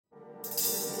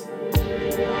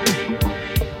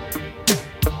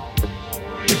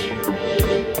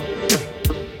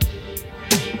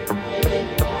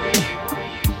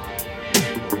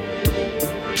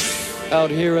Out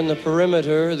here in the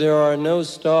perimeter, there are no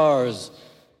stars.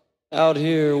 Out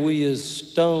here, we is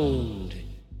stoned,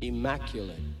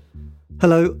 immaculate.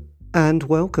 Hello and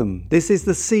welcome. This is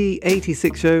the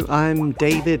C86 show. I'm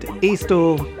David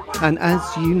Eastaugh, and as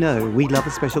you know, we love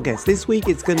a special guest. This week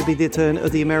it's going to be the turn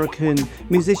of the American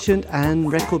musician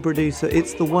and record producer.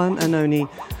 It's the one and only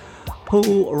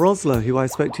Paul Roessler, who I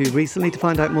spoke to recently to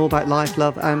find out more about life,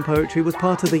 love and poetry. Was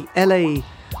part of the LA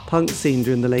punk scene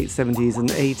during the late 70s and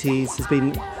 80s. Has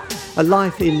been a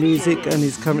life in music and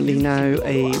is currently now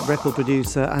a record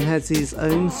producer and has his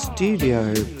own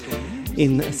studio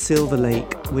in Silver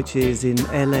Lake, which is in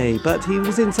LA. But he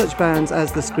was in such bands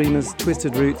as the Screamers,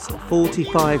 Twisted Roots,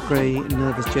 45 Grey,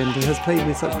 Nervous Gender, has played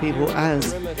with such people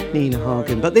as Nina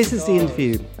Hagen. But this is the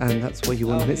interview, and that's what you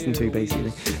want to listen to,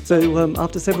 basically. So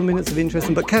after several minutes of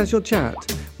interesting but casual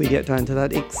chat, we get down to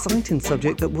that exciting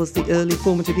subject that was the early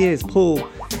formative years. Paul,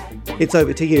 it's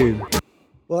over to you.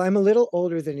 Well, I'm a little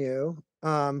older than you.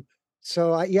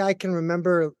 I can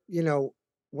remember,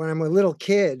 when I'm a little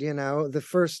kid, the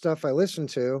first stuff I listened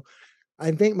to.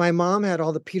 I think my mom had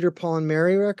all the Peter, Paul, and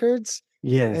Mary records.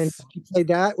 Yes. And she played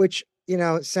that, which,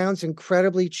 sounds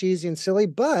incredibly cheesy and silly,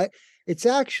 but it's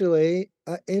actually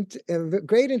a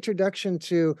great introduction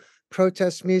to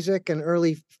protest music and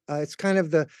early, it's kind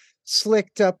of the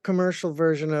slicked up commercial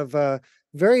version of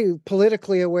very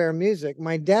politically aware music.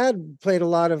 My dad played a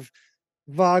lot of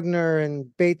Wagner and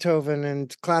Beethoven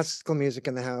and classical music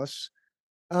in the house.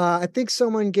 I think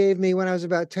someone gave me, when I was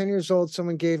about 10 years old,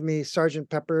 someone gave me Sgt.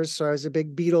 Pepper's. So I was a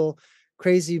big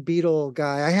crazy Beatle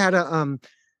guy.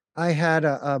 I had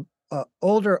a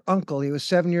older uncle. He was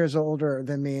 7 years older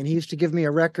than me, and he used to give me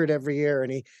a record every year.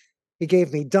 And he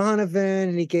gave me Donovan,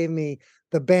 and he gave me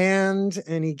the band,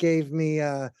 and he gave me,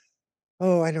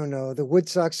 the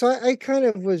Woodstock. So I kind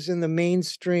of was in the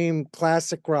mainstream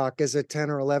classic rock as a 10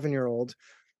 or 11-year-old.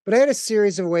 But I had a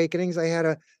series of awakenings. I had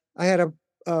a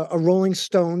Rolling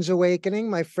Stones awakening.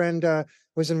 My friend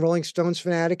was a Rolling Stones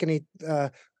fanatic, and he, a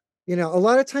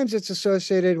lot of times it's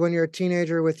associated when you're a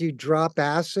teenager with you drop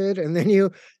acid, and then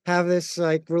you have this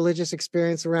like religious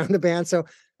experience around the band. So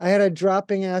I had a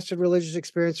dropping acid religious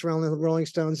experience around the Rolling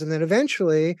Stones, and then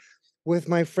eventually, with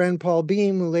my friend Paul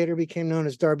Beam, who later became known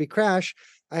as Darby Crash,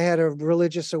 I had a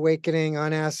religious awakening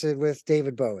on acid with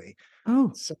David Bowie.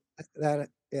 Oh, so that,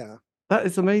 yeah. That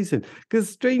is amazing. Because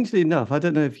strangely enough, I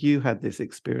don't know if you had this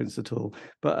experience at all,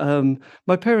 but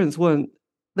my parents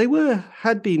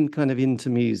had been kind of into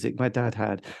music. My dad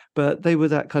had, but they were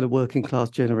that kind of working class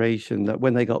generation that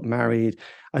when they got married,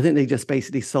 I think they just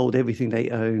basically sold everything they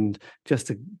owned just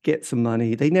to get some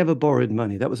money. They never borrowed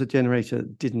money. That was a generation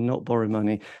that did not borrow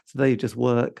money. So they just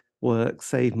work,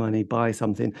 save money, buy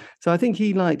something. So I think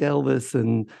he liked Elvis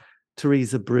and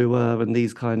Teresa Brewer and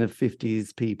these kind of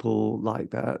 50s people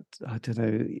like that. I don't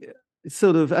know,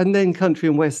 sort of, and then country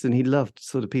and western. He loved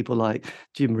sort of people like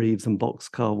Jim Reeves and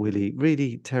Boxcar Willie,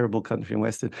 really terrible country and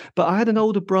western. But I had an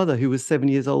older brother who was 7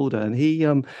 years older,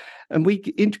 and we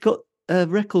got a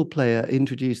record player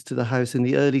introduced to the house in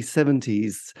the early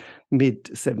 70s, mid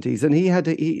 70s, and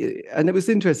and it was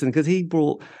interesting because he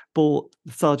bought the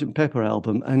Sgt. Pepper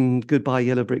album and Goodbye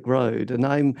Yellow Brick Road, and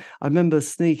I remember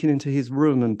sneaking into his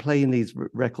room and playing these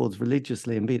records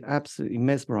religiously and being absolutely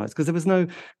mesmerized because there was no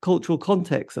cultural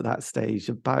context at that stage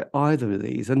about either of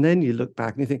these. And then you look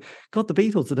back and you think, God, the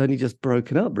Beatles had only just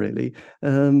broken up, really.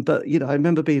 But I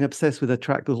remember being obsessed with a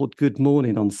track called Good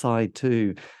Morning on side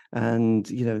 2. And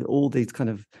all these kind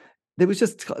of, it was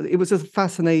just a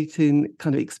fascinating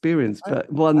kind of experience.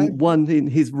 But one in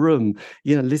his room,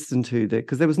 listened to that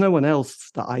because there was no one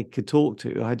else that I could talk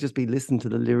to. I'd just be listening to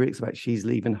the lyrics about She's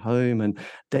Leaving Home and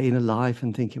Day in a Life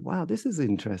and thinking, wow, this is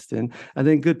interesting. And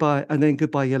then Goodbye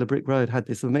Yellow Brick Road had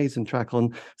this amazing track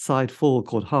on side 4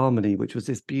 called Harmony, which was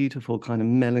this beautiful kind of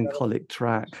melancholic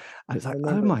track. I was like,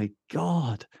 oh my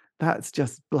God. That's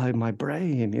just blown my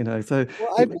brain, So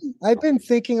I've been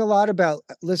thinking a lot about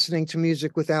listening to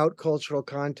music without cultural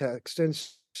context and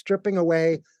stripping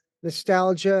away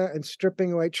nostalgia and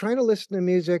trying to listen to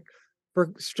music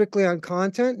for strictly on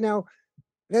content. Now,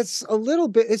 that's a little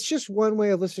bit. It's just one way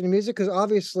of listening to music because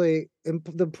obviously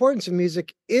the importance of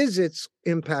music is its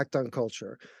impact on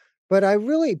culture. But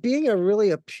being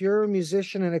a pure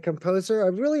musician and a composer, I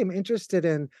really am interested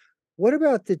in what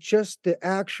about the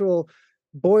actual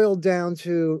boiled down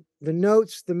to the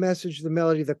notes, the message, the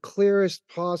melody, the clearest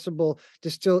possible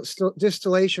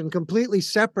distillation, completely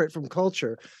separate from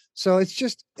culture. So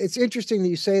it's interesting that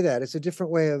you say that. It's a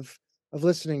different way of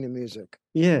listening to music.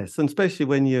 Yes, and especially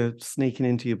when you're sneaking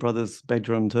into your brother's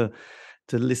bedroom to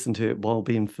listen to it while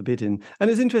being forbidden. And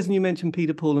it's interesting you mentioned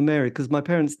Peter, Paul and Mary, because my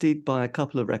parents did buy a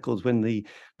couple of records when the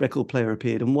record player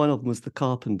appeared, and one of them was the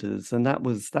Carpenters, and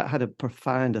that had a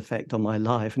profound effect on my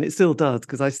life, and it still does,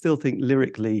 because I still think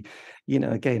lyrically,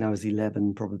 again, I was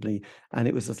 11 probably, and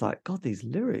it was just like, God, these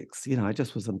lyrics, I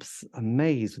just was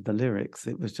amazed with the lyrics.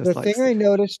 It was just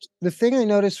The thing I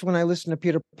noticed when I listened to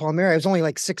Peter Paul Mary, I was only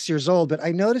like 6 years old, but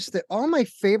I noticed that all my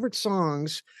favorite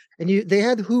songs, and they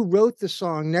had who wrote the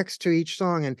song next to each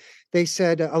song, and they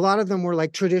said a lot of them were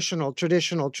like traditional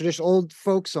old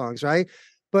folk songs, right?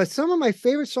 But some of my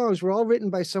favorite songs were all written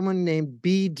by someone named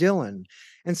B. Dylan.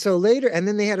 And so later, and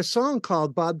then they had a song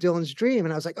called Bob Dylan's Dream,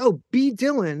 and I was like, oh, B.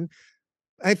 Dylan.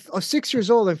 I was 6 years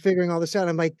old. I'm figuring all this out.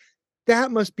 I'm like,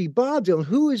 that must be Bob Dylan.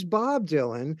 Who is Bob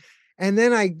Dylan? And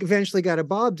then I eventually got a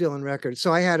Bob Dylan record.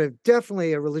 So I had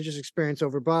definitely a religious experience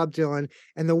over Bob Dylan.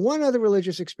 And the one other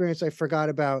religious experience I forgot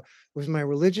about was my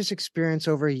religious experience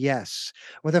over Yes.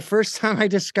 Well, the first time I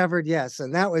discovered Yes,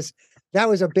 and that was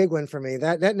a big one for me.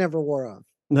 That never wore off.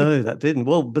 No, that didn't.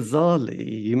 Well,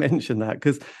 bizarrely, you mentioned that,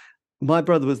 because my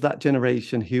brother was that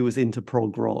generation who was into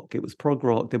prog rock. It was prog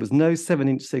rock. There was no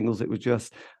 7-inch singles. It was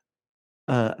just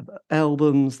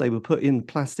albums. They were put in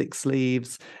plastic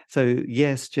sleeves. So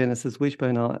Yes, Genesis,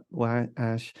 Wishbone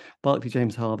Ash, Barclay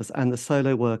James Harvest, and the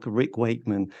solo work of Rick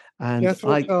Wakeman. And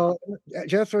Jethro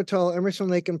Tull, Emerson,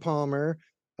 Lake and Palmer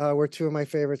were two of my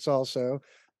favorites also.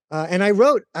 And I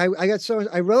wrote a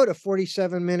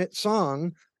 47-minute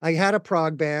song. I had a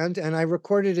prog band, and I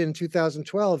recorded it in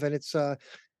 2012, and it's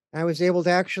I was able to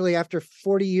actually, after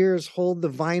 40 years, hold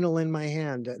the vinyl in my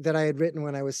hand that I had written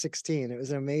when I was 16. It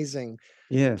was amazing.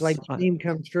 Yes, like dream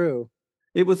come true.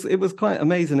 It was quite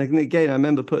amazing. And again, I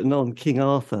remember putting on King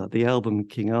Arthur, the album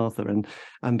King Arthur,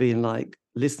 and being like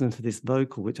listening to this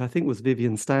vocal, which I think was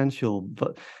Vivian Stanshall,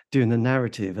 but doing the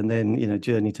narrative, and then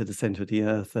Journey to the Center of the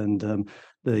Earth, and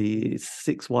the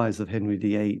Six Wives of Henry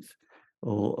VIII,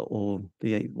 or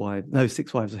the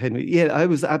Six Wives of Henry. Yeah, I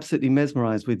was absolutely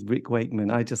mesmerized with Rick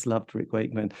Wakeman. I just loved Rick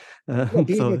Wakeman.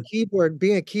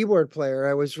 Being a keyboard player,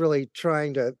 I was really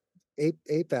trying to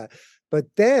ape that. But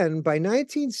then by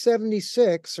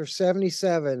 1976 or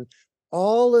 77,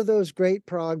 all of those great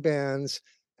prog bands,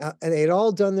 and they'd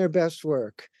all done their best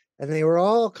work, and they were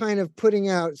all kind of putting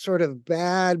out sort of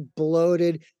bad,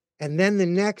 bloated. And then the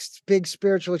next big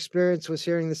spiritual experience was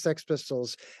hearing the Sex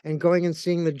Pistols and going and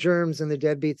seeing the Germs and the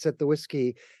Deadbeats at the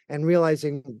Whiskey, and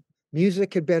realizing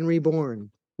music had been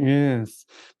reborn. Yes.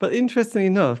 But interestingly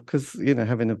enough, because,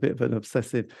 having a bit of an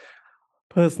obsessive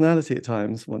personality at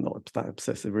times, well, not that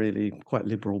obsessive really, quite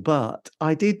liberal, but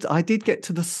I did get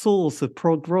to the source of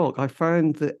prog rock. I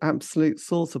found the absolute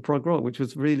source of prog rock, which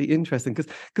was really interesting,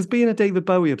 because being a David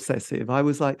Bowie obsessive, I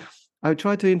was like, I would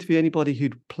try to interview anybody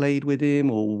who'd played with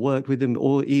him or worked with him,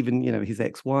 or even his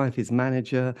ex-wife, his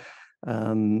manager,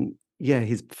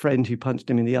 his friend who punched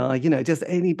him in the eye, just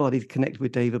anybody connected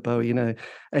with David Bowie,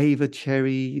 Ava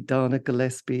Cherry, Dana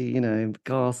Gillespie,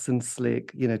 Garson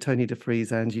Slick, Tony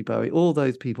DeFries, Angie Bowie, all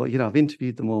those people, I've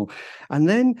interviewed them all. And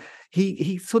then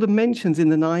he sort of mentions in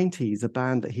the 90s a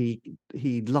band that he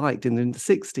liked in the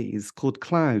 60s called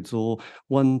Clouds, or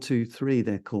 1-2-3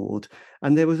 they're called.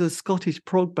 And there was a Scottish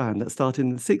prog band that started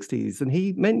in the 60s, and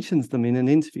he mentions them in an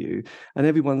interview, and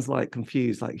everyone's like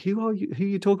confused, like, who are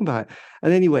you talking about?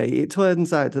 And anyway, it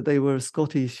turns out that they were a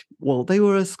Scottish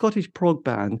prog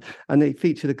band, and they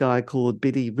featured a guy called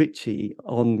Billy Ritchie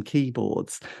on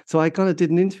keyboards. So I kind of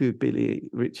did an interview with Billy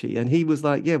Ritchie, and he was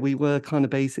like, yeah, we were kind of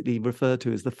basically referred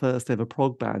to as the first ever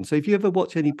prog band. So if you ever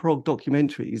watch any prog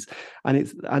documentaries,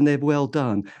 and they're well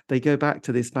done, they go back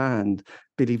to this band,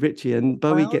 Billy Ritchie, and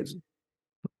Bowie gets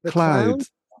Clouds.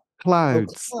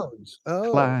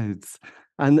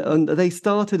 And they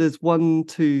started as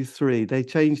 1-2-3. They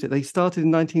changed it. They started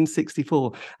in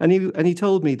 1964, and he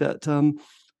told me that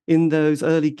in those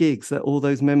early gigs that all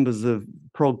those members of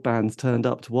prog bands turned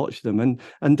up to watch them, and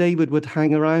David would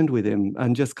hang around with him,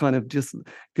 and just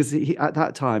because at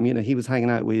that time, he was hanging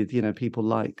out with people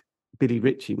like Billy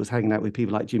Ritchie was hanging out with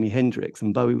people like Jimi Hendrix,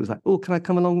 and Bowie was like, oh, can I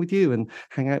come along with you and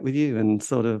hang out with you, and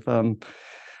sort of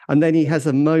and then he has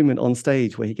a moment on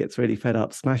stage where he gets really fed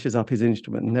up, smashes up his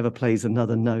instrument, and never plays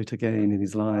another note again in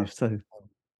his life. So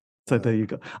there you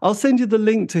go. I'll send you the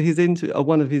link to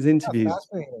one of his interviews.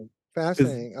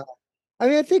 Fascinating. I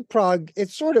mean, I think prog,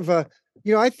 it's sort of I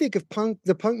think of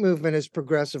the punk movement as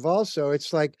progressive also.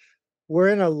 It's like we're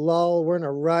in a lull, we're in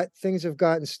a rut, things have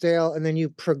gotten stale, and then you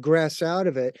progress out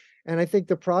of it. And I think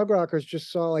the prog rockers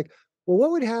just saw like, well,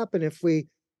 what would happen if we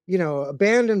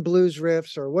abandon blues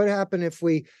riffs, or what happened if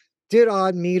we did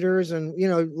odd meters, and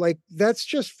like that's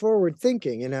just forward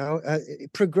thinking.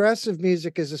 Progressive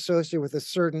music is associated with a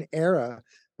certain era,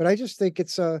 but I just think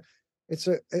it's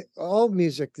all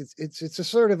music. It's a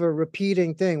sort of a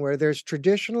repeating thing where there's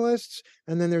traditionalists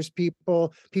and then there's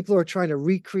people who are trying to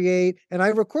recreate. And I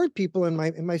record people in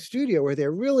my studio where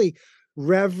they're really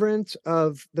reverent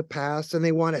of the past and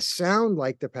they want to sound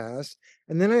like the past.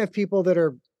 And then I have people that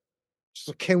are,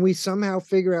 so can we somehow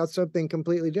figure out something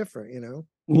completely different? It's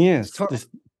Yes, tough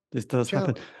this does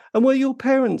happen. challenge. And were your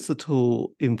parents at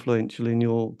all influential in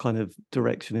your kind of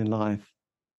direction in life?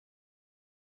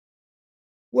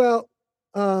 Well,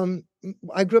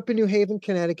 I grew up in New Haven,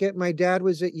 Connecticut. My dad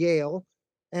was at Yale,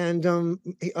 and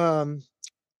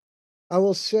I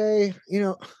will say,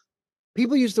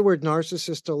 people use the word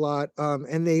narcissist a lot,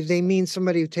 and they mean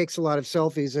somebody who takes a lot of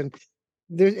selfies. And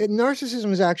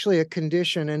narcissism is actually a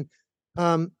condition.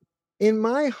 And in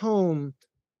my home,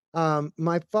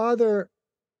 my father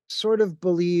sort of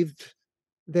believed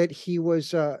that he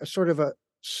was a sort of a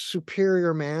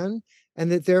superior man, and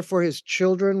that therefore his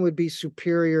children would be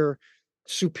superior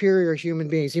human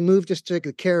beings. He moved us to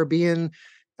the Caribbean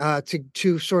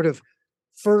to sort of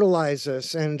fertilize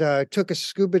us, and took us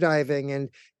scuba diving and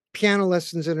piano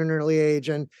lessons at an early age.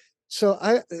 And so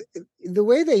the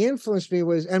way they influenced me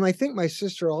was, and I think my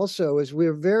sister also, is we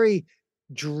were very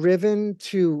driven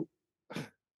to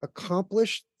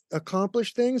accomplish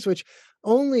things, which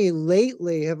only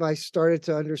lately have I started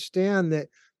to understand that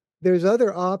there's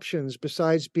other options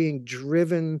besides being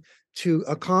driven to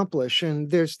accomplish. And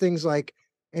there's things like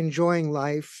enjoying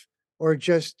life, or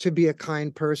just to be a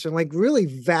kind person, like really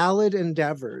valid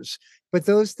endeavors. But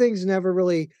those things never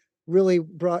really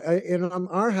brought in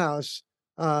our house.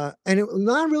 And it was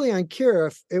not really on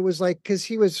Kira. It was like, because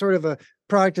he was sort of a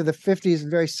product of the 50s and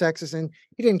very sexist, and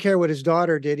he didn't care what his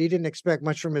daughter did. He didn't expect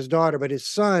much from his daughter, but his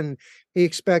son, he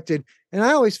expected. And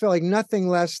I always felt like nothing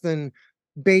less than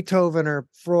Beethoven or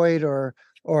Freud or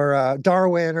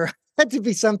Darwin, or had to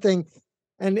be something.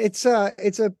 And it's a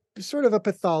sort of a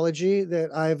pathology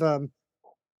that I've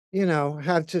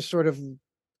had to sort of,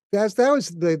 that was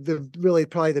the really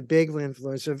probably the big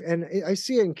influence of. And I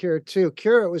see it in Kira too.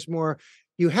 Kira, it was more,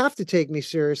 you have to take me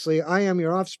seriously. I am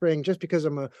your offspring. Just because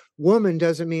I'm a woman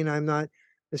doesn't mean I'm not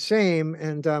the same.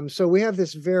 And so we have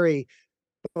this very,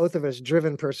 both of us,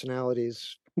 driven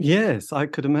personalities. Yes, I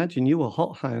could imagine you were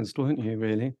hot-housed, weren't you,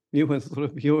 really? You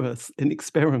were an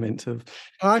experiment of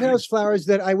Hothouse flowers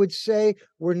that I would say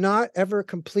were not ever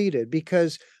completed,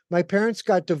 because my parents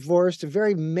got divorced, a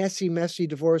very messy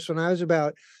divorce, when I was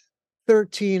about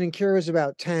 13 and Kira was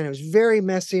about 10. It was very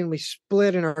messy, and we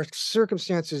split, and our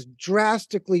circumstances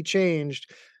drastically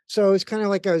changed. So it's kind of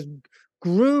like I was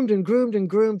groomed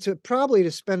to probably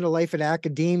to spend a life in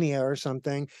academia or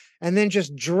something, and then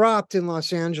just dropped in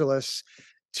Los Angeles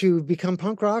to become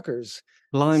punk rockers. So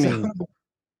blimey.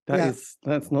 yeah.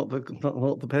 That's not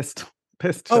the best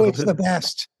Oh, it's the childhood.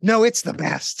 best. No, it's the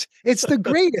best. It's the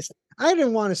greatest. I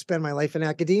didn't want to spend my life in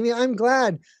academia. I'm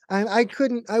glad. I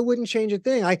wouldn't change a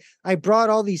thing. I brought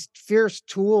all these fierce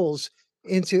tools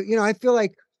into, I feel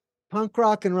like punk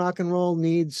rock and roll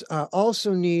needs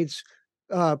also needs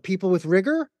people with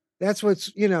rigor. That's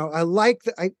what's, I like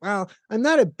I'm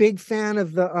not a big fan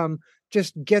of the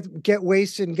just get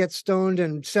wasted and get stoned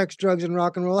and sex, drugs, and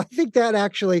rock and roll. I think that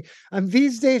actually,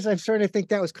 these days I'm starting to think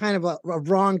that was kind of a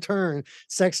wrong turn,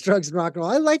 sex, drugs, and rock and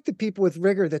roll. I like the people with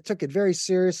rigor that took it very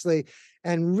seriously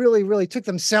and really took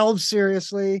themselves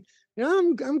seriously.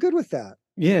 I'm good with that.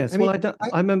 Yes, I well, mean,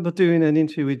 I remember doing an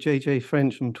interview with JJ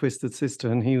French from Twisted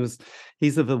Sister, and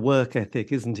he's of a work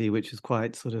ethic, isn't he? Which is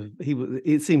quite sort of,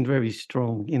 it seemed very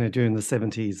strong, during the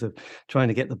 70s, of trying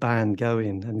to get the band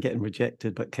going and getting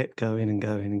rejected, but kept going and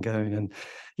going and going. And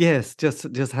yes, just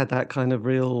had that kind of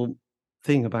real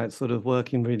thing about sort of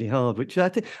working really hard, which I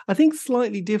think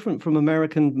slightly different from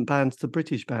American bands to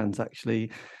British bands,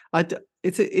 actually.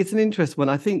 It's an interesting one.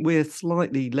 I think we're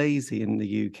slightly lazy in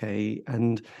the UK,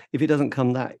 and if it doesn't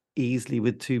come that easily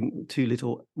with too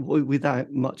little,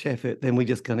 without much effort, then we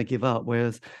just kind of give up.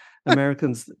 Whereas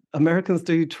Americans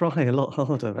do try a lot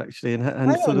harder, actually, and I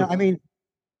don't sort know. of. I mean,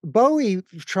 Bowie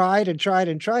tried and tried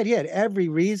and tried. He had every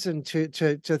reason to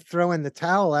throw in the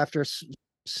towel after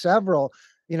several,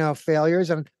 failures.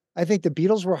 And I think the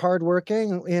Beatles were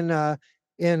hardworking when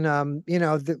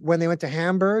they went to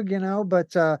Hamburg,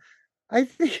 but I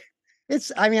think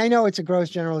I mean, I know it's a gross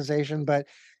generalization,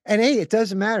 and hey, it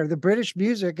doesn't matter. The British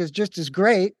music is just as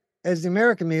great as the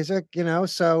American music,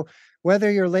 so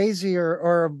whether you're lazy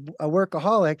or a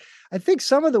workaholic, I think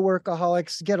some of the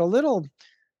workaholics get a little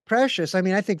precious. I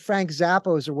mean, I think Frank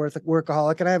Zappa is a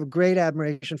workaholic, and I have a great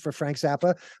admiration for Frank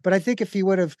Zappa. But I think if he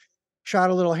would have shot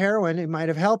a little heroin, it might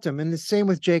have helped him. And the same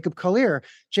with Jacob Collier.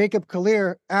 Jacob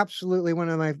Collier, absolutely one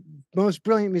of my most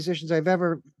brilliant musicians I've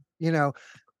ever,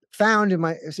 found in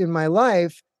my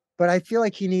life, but I feel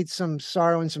like he needs some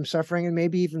sorrow and some suffering and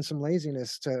maybe even some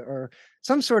laziness or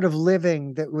some sort of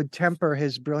living that would temper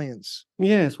his brilliance.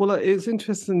 Yes, well, it's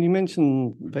interesting you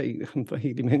mentioned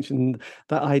vaguely mentioned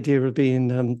that idea of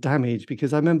being damaged,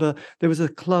 because I remember there was a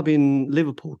club in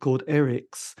Liverpool called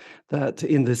Eric's that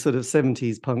in the sort of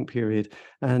 70s punk period,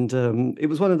 and it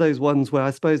was one of those ones where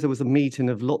I suppose there was a meeting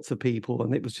of lots of people,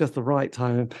 and it was just the right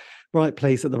time, right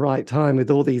place at the right time with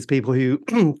all these people who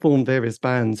formed various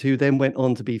bands, who then went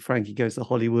on to be Frankie Goes to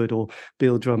Hollywood or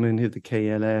Bill Drummond, who the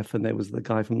KLF, and there was the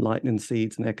guy from Lightning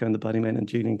Seeds and Echo and the Bunnymen and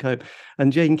Julian Cope.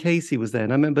 And Jane Casey was there.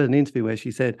 And I remember an interview where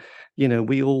she said, you know,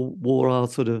 we all wore our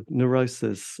sort of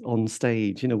neurosis on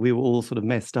stage. You know, we were all sort of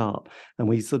messed up, and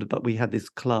but we had this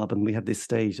club and we had this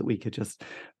stage that we could just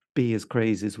be as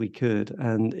crazy as we could.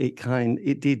 And it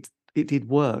did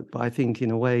work. But I think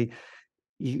in a way,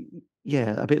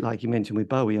 yeah, a bit like you mentioned with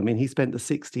Bowie. I mean, he spent the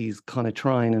 60s kind of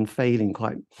trying and failing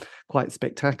quite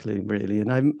spectacularly, really.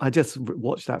 And I just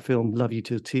watched that film, Love You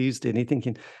Till Tuesday, and you're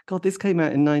thinking, God, this came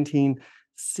out in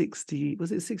 1960,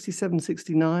 was it 67,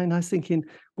 69? I was thinking,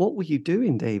 what were you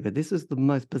doing, David? This is the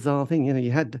most bizarre thing. You know,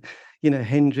 you had, you know,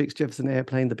 Hendrix, Jefferson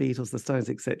Airplane, the Beatles, the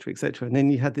Stones, etc., etc. And then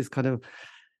you had this kind of,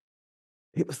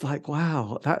 it was like,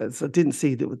 wow, I didn't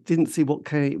see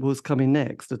what was coming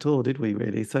next at all, did we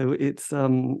really? So it's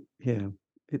yeah,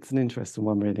 it's an interesting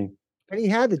one, really. And he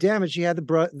had the damage. He had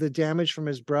the damage from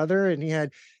his brother, and he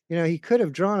had, you know, he could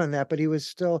have drawn on that, but he was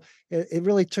still. It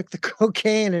really took the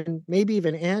cocaine and maybe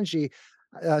even Angie,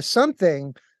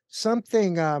 something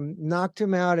knocked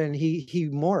him out, and he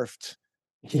morphed.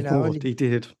 He You know, and morphed, he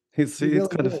did. It's he really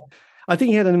kind did. of, I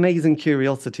think he had an amazing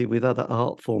curiosity with other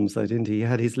art forms though, didn't he? He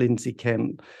had his Lindsay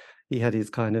Kemp, he had his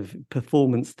kind of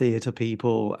performance theatre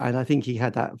people, and I think he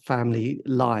had that family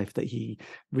life that he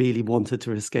really wanted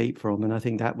to escape from, and I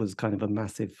think that was kind of a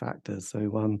massive factor.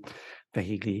 So,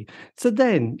 vaguely. So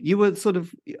then you were sort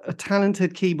of a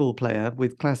talented keyboard player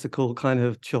with classical kind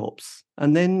of chops,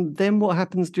 and then what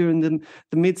happens during the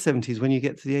mid-70s when you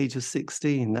get to the age of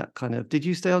 16? That kind of, did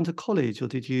you stay on to college or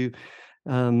did you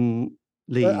um,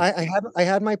 But leave? I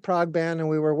had my prog band, and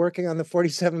we were working on the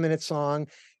 47-minute song,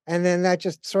 and then that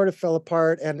just sort of fell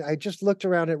apart, and I just looked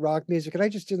around at rock music, and I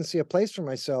just didn't see a place for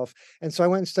myself, and so I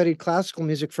went and studied classical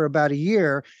music for about a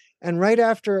year, and right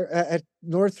after at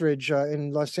Northridge,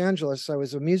 in Los Angeles, I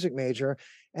was a music major,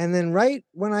 and then right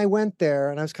when I went there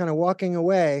and I was kinda walking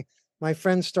away, my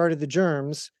friends started the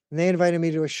Germs, and they invited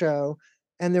me to a show,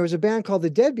 and there was a band called the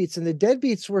Deadbeats, and the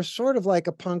Deadbeats were sort of like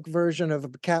a punk version of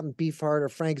Captain Beefheart or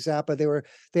Frank Zappa.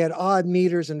 They had odd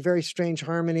meters and very strange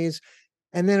harmonies.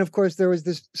 And then, of course, there was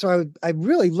this. So I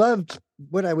really loved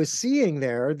what I was seeing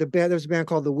there. There was a band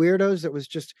called the Weirdos that was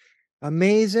just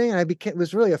amazing. I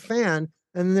was really a fan.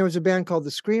 And then there was a band called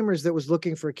the Screamers that was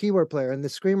looking for a keyboard player. And the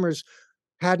Screamers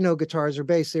had no guitars or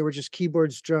bass; they were just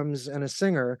keyboards, drums, and a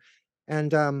singer.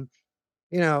 And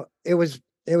you know, it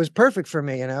was perfect for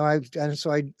me, you know. I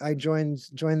joined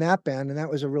that band, and that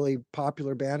was a really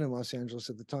popular band in Los Angeles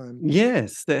at the time.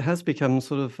 Yes, it has become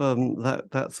sort of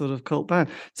that sort of cult band.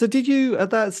 So did you at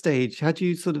that stage, had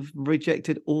you sort of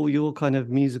rejected all your kind of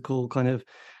musical kind of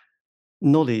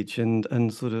knowledge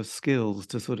and sort of skills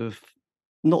to sort of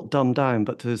not dumb down,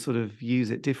 but to sort of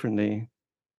use it differently?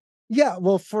 Yeah,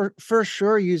 well, for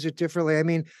sure, use it differently. I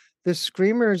mean, the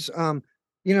Screamers,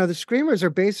 you know, the Screamers are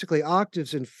basically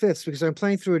octaves and fifths because I'm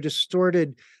playing through a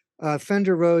distorted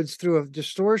Fender Rhodes through a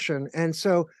distortion, and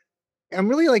so I'm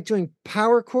really like doing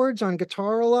power chords on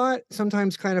guitar a lot,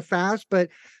 sometimes kind of fast, but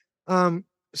um,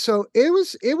 so it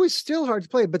was still hard to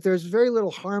play, but there's very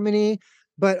little harmony.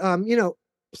 But you know,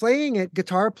 playing at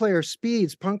guitar player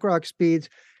speeds, punk rock speeds,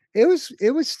 it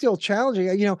was still challenging.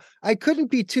 You know, I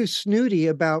couldn't be too snooty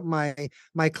about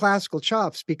my classical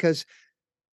chops because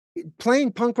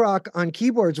playing punk rock on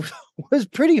keyboards was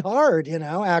pretty hard, you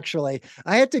know, actually.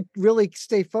 I had to really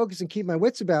stay focused and keep my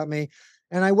wits about me.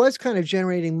 And I was kind of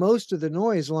generating most of the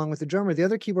noise along with the drummer. The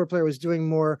other keyboard player was doing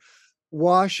more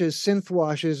washes, synth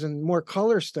washes, and more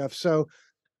color stuff. So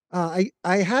I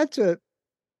had to,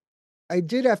 I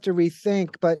did have to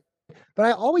rethink, but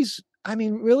I always, I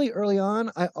mean, really early on,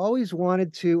 I always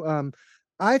wanted to,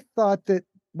 I thought that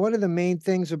one of the main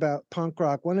things about punk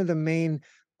rock, one of the main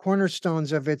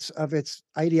cornerstones of its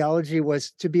ideology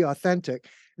was to be authentic.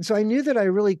 And so I knew that I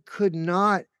really could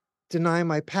not deny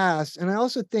my past. And I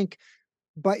also think,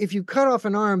 but if you cut off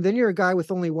an arm, then you're a guy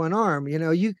with only one arm. You know,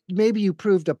 you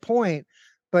proved a point,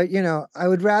 but you know, I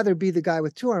would rather be the guy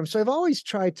with two arms. So I've always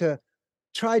tried to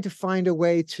find a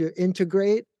way to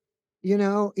integrate, you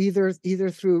know, either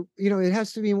through, you know, it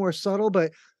has to be more subtle,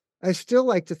 but I still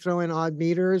like to throw in odd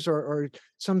meters or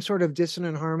some sort of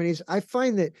dissonant harmonies. I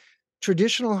find that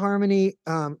traditional harmony,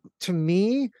 to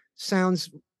me, sounds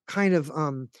kind of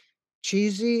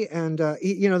cheesy, and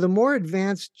the more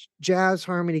advanced jazz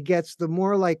harmony gets, the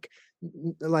more like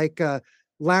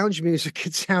lounge music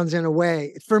it sounds, in a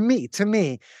way, for me, to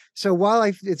me. So while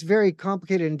it's very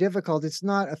complicated and difficult, it's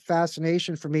not a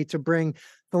fascination for me to bring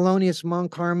Thelonious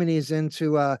Monk harmonies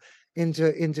into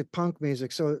punk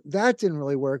music. So that didn't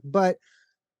really work. But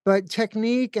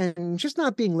technique and just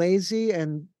not being lazy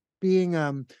and being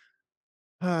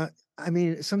I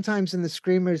mean, sometimes in the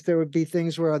screamers, there would be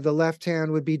things where the left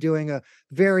hand would be doing a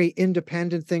very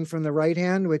independent thing from the right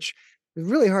hand, which is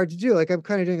really hard to do. Like, I'm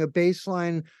kind of doing a bass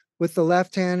line with the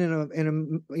left hand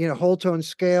in a whole tone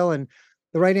scale, and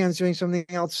the right hand's doing something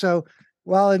else. So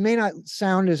while it may not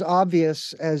sound as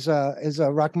obvious as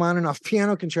a Rachmaninoff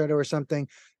piano concerto or something,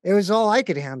 it was all I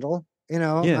could handle.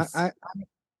 Yes. I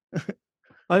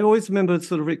I always remember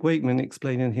sort of Rick Wakeman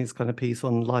explaining his kind of piece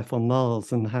on Life on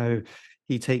Mars and how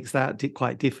he takes that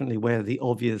quite differently, where the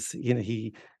obvious,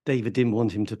 David didn't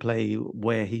want him to play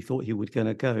where he thought he was going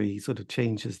to go. He sort of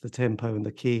changes the tempo and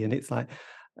the key, and it's like,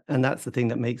 and that's the thing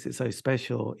that makes it so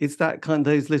special. It's that kind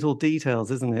of those little details,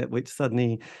 isn't it, which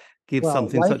suddenly gives well,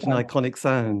 something such an iconic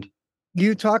sound.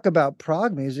 You talk about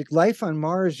prog music. Life on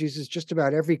Mars uses just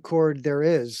about every chord there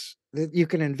is that you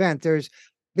can invent. And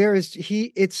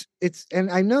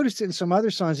I noticed it in some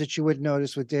other songs that you would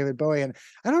notice with David Bowie. And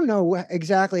I don't know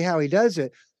exactly how he does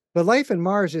it, but Life on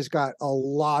Mars has got a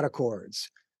lot of chords.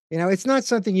 It's not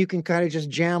something you can kind of just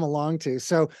jam along to.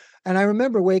 So, and I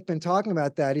remember Wakeman talking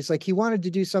about that. He's like, he wanted to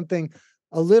do something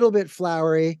a little bit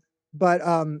flowery, but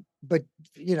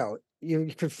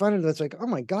you confronted, it's like, oh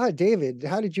my God, David,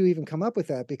 how did you even come up with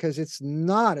that? Because it's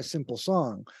not a simple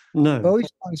song. No. Bowie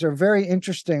songs are very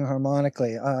interesting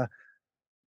harmonically.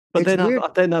 But It's then weird.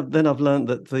 I've learned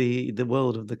that the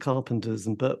world of the Carpenters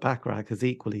and Burt Bacharach is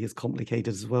equally as complicated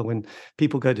as well. When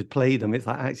people go to play them, it's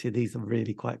like, actually, these are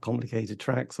really quite complicated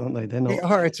tracks, aren't they? They're They not.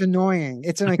 are. It's annoying.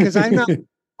 It's annoying because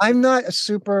I'm not a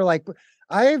super, like,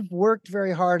 I've worked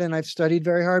very hard and I've studied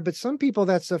very hard, but some people,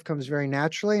 that stuff comes very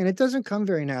naturally, and it doesn't come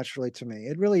very naturally to me.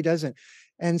 It really doesn't.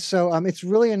 And so it's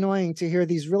really annoying to hear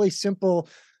these really simple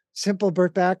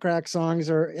Burt Bacharach songs,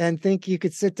 and think you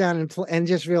could sit down and play and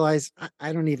just realize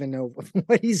I don't even know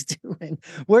what he's doing.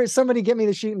 Where somebody get me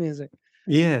the sheet music.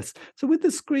 Yes. So with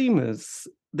the Screamers,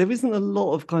 there isn't a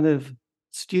lot of kind of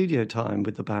studio time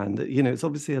with the band. It's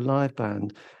obviously a live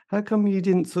band. How come you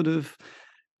didn't sort of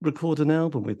record an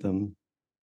album with them?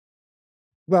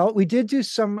 Well, we did do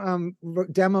some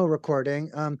demo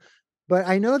recording, but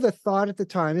I know the thought at the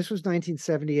time, this was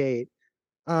 1978.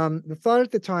 The thought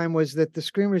at the time was that the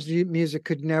Screamers music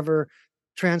could never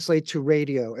translate to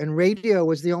radio, and radio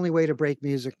was the only way to break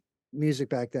music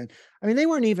back then. I mean, they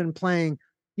weren't even playing.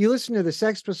 You listen to the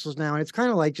Sex Pistols now, and it's kind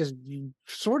of like just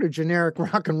sort of generic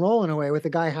rock and roll in a way, with a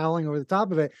guy howling over the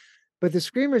top of it. But the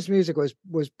Screamers music was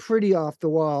pretty off the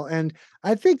wall, and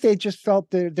I think they just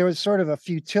felt that there was sort of a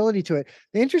futility to it.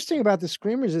 The interesting about the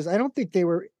Screamers is I don't think they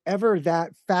were ever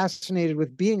that fascinated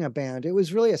with being a band. It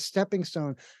was really a stepping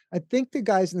stone. I think the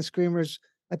guys in the Screamers,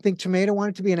 I think Tomato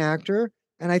wanted to be an actor,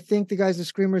 and I think the guys in the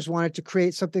Screamers wanted to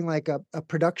create something like a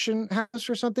production house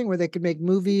or something where they could make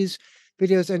movies,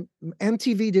 videos, and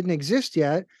MTV didn't exist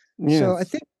yet. Yes. So I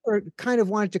think they kind of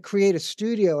wanted to create a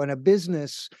studio and a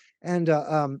business and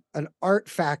an art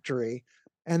factory.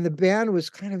 And the band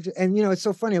was kind of, and it's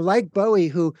so funny, like Bowie,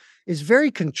 who is very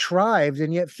contrived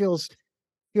and yet feels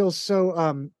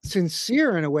so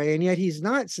sincere in a way, and yet he's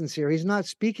not sincere. He's not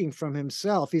speaking from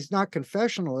himself. He's not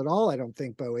confessional at all, I don't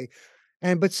think, Bowie.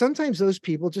 But sometimes those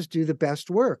people just do the best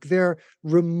work. They're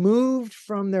removed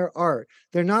from their art.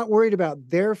 They're not worried about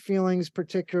their feelings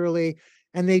particularly,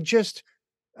 and they just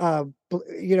cut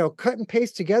and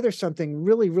paste together something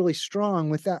really, really strong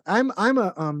with that. I'm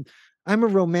a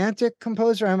romantic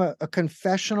composer. I'm a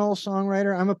confessional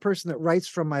songwriter. I'm a person that writes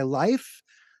from my life,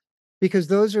 because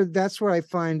that's where I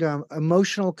find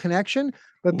emotional connection.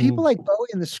 But people like Bowie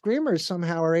and the Screamers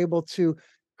somehow are able to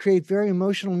create very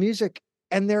emotional music,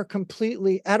 and they're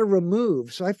completely at a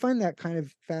remove. So I find that kind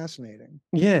of fascinating.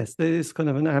 Yes, there is kind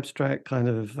of an abstract kind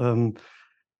of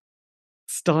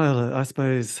style, I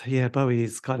suppose. Yeah, Bowie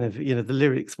is kind of, the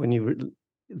lyrics, when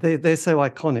they're so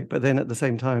iconic, but then at the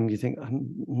same time you think, I'm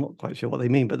not quite sure what they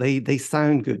mean, but they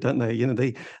sound good, don't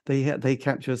they? They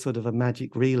capture sort of a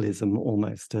magic realism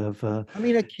almost of. I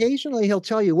mean, occasionally he'll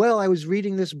tell you, well, I was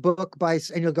reading this book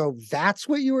and you'll go, that's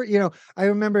what you were, I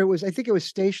remember I think it was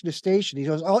Station to Station. He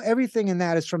goes, everything in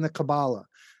that is from the Kabbalah,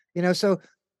 so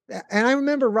And I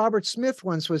remember Robert Smith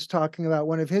once was talking about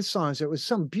one of his songs. It was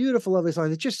some beautiful, lovely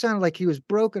song. It just sounded like he was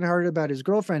brokenhearted about his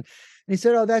girlfriend. And he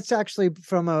said, "Oh, that's actually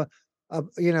from the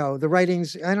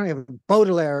writings. I don't know,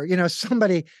 Baudelaire.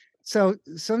 Somebody." So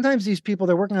sometimes these people,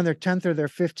 they're working on their 10th or their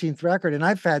 15th record, and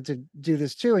I've had to do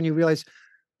this too. And you realize,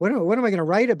 what am I going to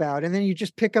write about? And then you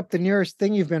just pick up the nearest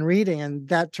thing you've been reading, and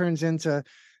that turns into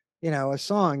a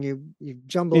song. You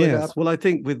jumble it up. Yes. Well, I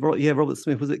think with Robert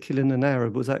Smith, was it Killing an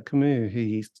Arab? Was that Camus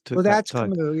who took Well, that that's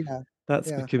type? Camus, yeah. That's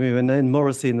Yeah. Camus. And then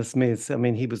Morrissey and the Smiths, I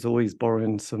mean, he was always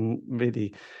borrowing some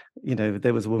really,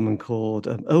 there was a woman called,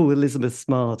 Elizabeth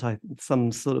Smart,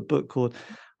 some sort of book called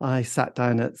I Sat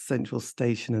Down at Central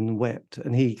Station and Wept,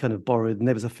 and he kind of borrowed, and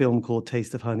there was a film called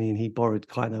Taste of Honey, and he borrowed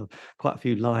quite a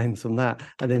few lines from that,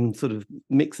 and then sort of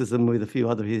mixes them with a few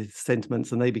other his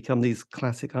sentiments, and they become these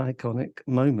classic, iconic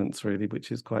moments, really,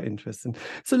 which is quite interesting.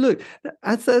 So look,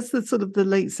 as the sort of the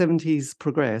late 70s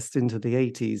progressed into the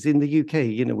 80s, in the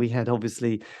UK, we had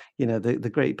obviously, the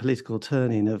great political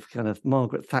turning of kind of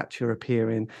Margaret Thatcher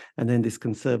appearing, and then this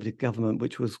Conservative government,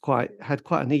 which had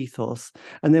quite an ethos.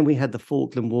 And then we had the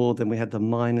Falkland War, then we had the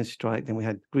miners' strike, then we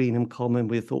had Greenham Common.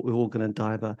 We thought we were all going to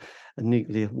die of a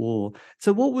nuclear war.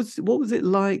 So what was it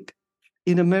like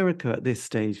in America at this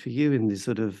stage for you in this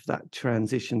sort of that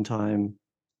transition time?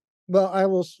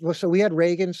 Well, so we had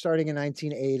Reagan starting in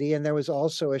 1980, and there was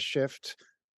also a shift.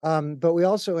 But we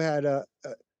also had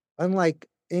unlike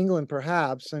England,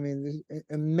 perhaps, I mean,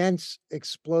 immense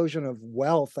explosion of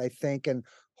wealth, I think, and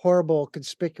horrible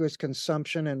conspicuous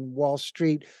consumption and Wall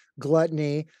Street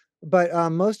gluttony. But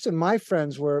most of my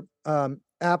friends were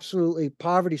absolutely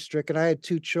poverty stricken. I had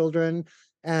 2 children,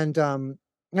 and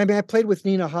I played with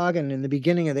Nina Hagen in the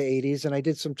beginning of the 80s, and I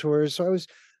did some tours, so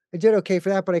I did okay for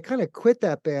that. But I kind of quit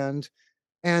that band,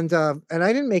 and I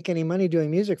didn't make any money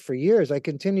doing music for years. I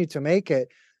continued to make it,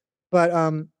 but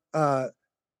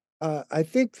I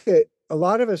think that a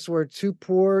lot of us were too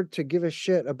poor to give a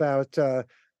shit about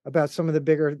some of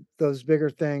those bigger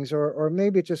things, or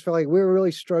maybe it just felt like we were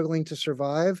really struggling to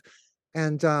survive.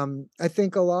 And I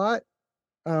think a lot,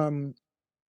 um,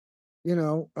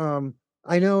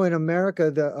 I know in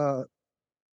America,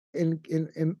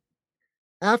 in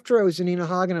after I was in Nina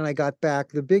Hagen and I got back,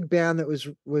 the big band that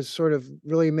was sort of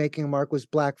really making a mark was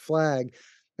Black Flag.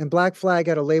 And Black Flag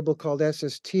had a label called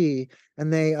SST,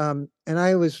 and they and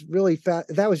I was really fat.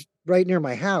 That was right near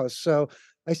my house, so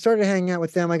I started hanging out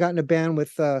with them. I got in a band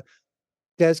with Des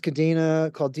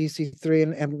Cadena called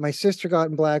DC3, and my sister got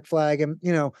in Black Flag, and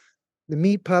the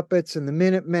Meat Puppets and the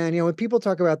Minutemen. When people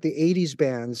talk about the 80s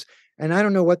bands, and I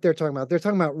don't know what they're talking about. They're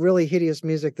talking about really hideous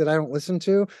music that I don't listen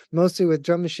to, mostly with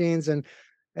drum machines, and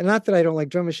not that I don't like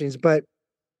drum machines, but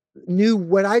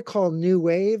what I call new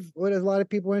wave, what a lot of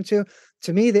people were into.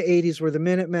 To me, the 80s were the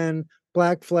Minutemen,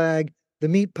 Black Flag, the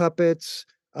Meat Puppets,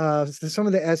 some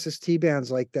of the SST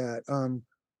bands like that.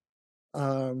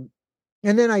 And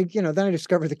then I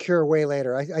discovered The Cure way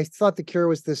later. I thought The Cure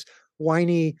was this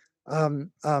whiny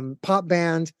pop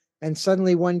band, and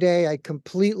suddenly one day and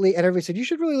everybody said, "You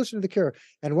should really listen to The Cure."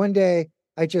 And one day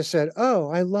I just said, "Oh,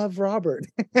 I love Robert,"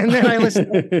 and then I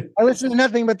listened to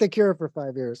nothing but The Cure for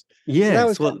 5 years.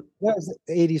 Yes, So that was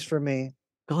the 80s for me.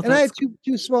 God, And I had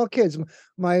two small kids.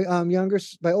 My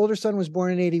older son was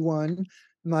born in 81.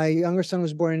 My younger son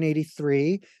was born in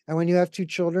 83. And when you have 2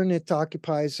 children, it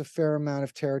occupies a fair amount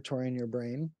of territory in your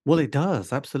brain. Well, it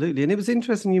does, absolutely. And it was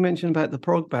interesting you mentioned about the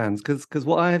prog bands, because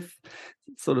what I've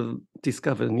sort of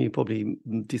discovered, and you probably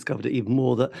discovered it even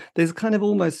more, that there's kind of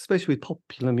almost, especially with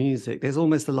popular music, there's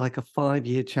almost like a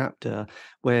 5-year chapter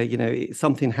where,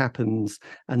 something happens,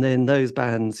 and then those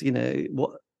bands, a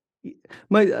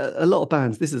lot of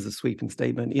bands, this is a sweeping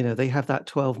statement, they have that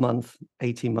 12-month,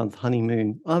 18-month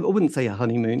honeymoon. I wouldn't say a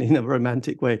honeymoon in a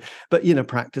romantic way, but,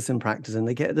 practice and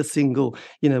they get the single.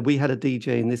 We had a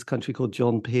DJ in this country called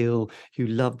John Peel who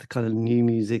loved the kind of new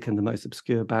music and the most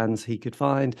obscure bands he could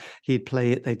find. He'd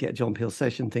play it, they'd get John Peel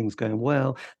session, things going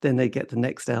well. Then they'd get the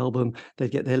next album,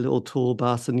 they'd get their little tour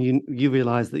bus, and you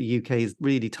realize that the UK is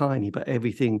really tiny, but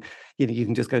everything, you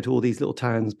can just go to all these little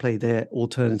towns, play their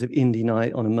alternative indie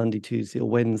night on a Monday, Tuesday or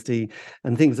Wednesday,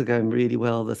 and things are going really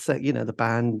well. The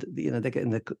band, they're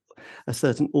getting a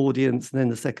certain audience, and then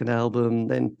the second album,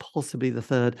 then possibly the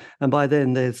third, and by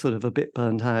then they're sort of a bit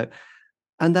burnt out.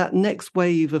 And that next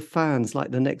wave of fans,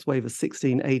 like the next wave of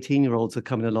 16, 18-year-olds are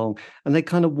coming along, and they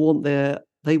kind of want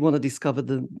to discover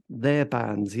their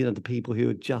bands, the people who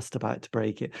are just about to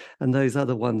break it. And those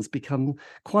other ones become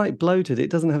quite bloated.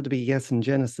 It doesn't have to be Yes and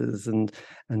Genesis and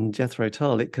Jethro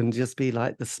Tull. It can just be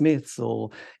like the Smiths, or,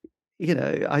 you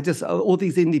know, I just all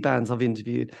these indie bands I've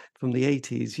interviewed from the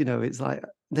 80s, you know, it's like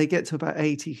they get to about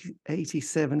 80,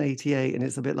 87, 88, and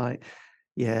it's a bit like,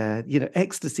 yeah, you know,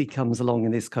 ecstasy comes along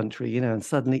in this country, you know, and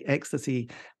suddenly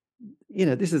ecstasy, you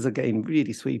know, this is again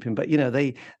really sweeping, but you know,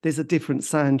 there's a different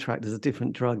soundtrack, there's a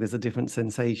different drug, there's a different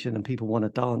sensation, and people want to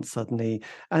dance suddenly.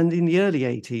 And in the early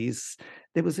 80s,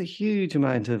 there was a huge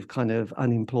amount of kind of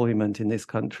unemployment in this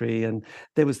country, and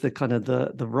there was the kind of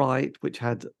the right, which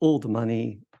had all the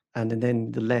money, and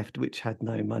then the left, which had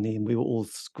no money, and we were all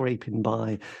scraping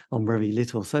by on very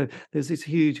little. So there's this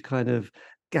huge kind of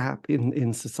gap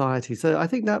in society. So I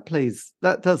think that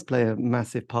does play a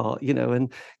massive part, you know,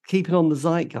 and keeping on the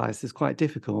zeitgeist is quite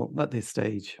difficult at this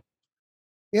stage.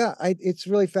 Yeah, it's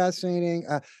really fascinating.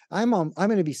 I'm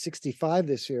going to be 65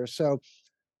 this year, so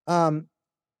um,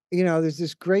 you know, there's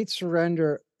this great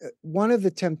surrender. One of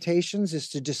the temptations is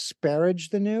to disparage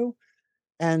the new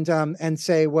and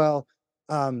say, well,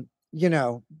 you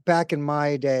know, back in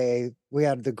my day, we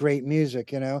had the great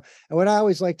music, you know. And what I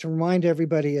always like to remind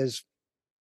everybody is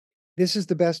this is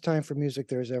the best time for music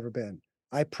there's ever been.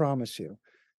 I promise you.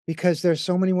 Because there's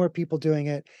so many more people doing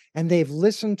it, and they've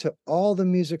listened to all the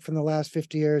music from the last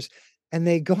 50 years, and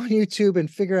they go on YouTube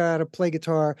and figure out how to play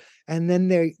guitar, and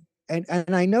then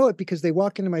and I know it because they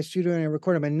walk into my studio and I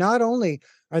record them. And not only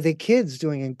are they kids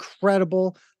doing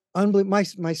incredible, unbelievable.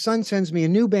 My son sends me a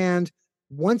new band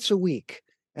once a week,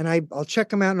 and I'll check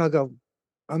them out and I'll go,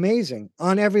 amazing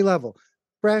on every level,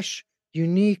 fresh,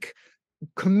 unique,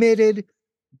 committed,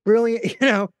 brilliant. You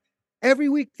know, every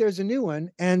week there's a new one,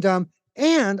 and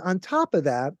on top of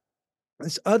that,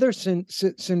 this other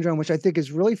syndrome, which I think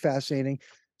is really fascinating,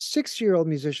 6-year-old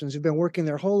musicians who've been working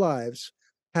their whole lives,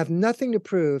 have nothing to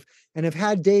prove, and have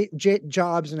had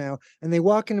jobs now, and they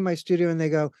walk into my studio and they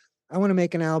go, I want to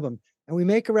make an album. And we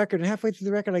make a record, and halfway through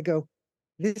the record, I go,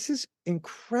 this is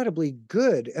incredibly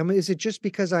good. I mean, is it just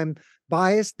because I'm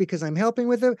biased because I'm helping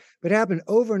with it? But it happened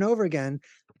over and over again.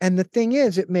 And the thing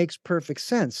is, it makes perfect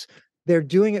sense. They're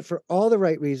doing it for all the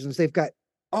right reasons. They've got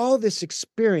all this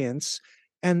experience,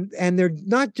 and they're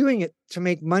not doing it to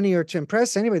make money or to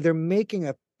impress anybody. They're making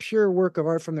a pure work of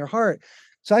art from their heart.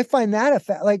 So I find that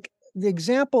like the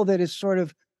example that is sort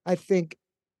of, I think,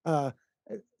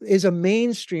 is a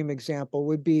mainstream example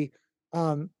would be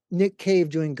Nick Cave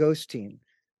doing Ghosteen.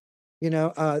 You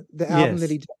know, the album that Yes.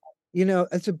 he did. You know,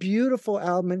 it's a beautiful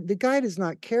album, and the guy does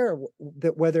not care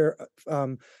that whether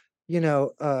you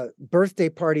know, birthday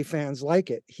party fans like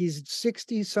it. He's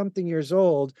 60 something years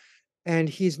old, and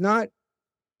he's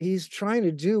trying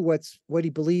to do what he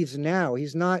believes now.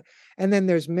 He's not. And then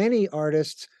there's many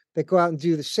artists that go out and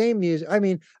do the same music. I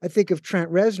mean, I think of Trent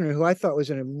Reznor, who I thought was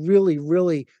a really,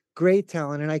 really great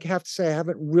talent. And I have to say, I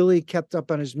haven't really kept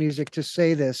up on his music to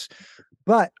say this,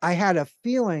 but I had a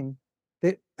feeling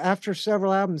that after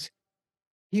several albums,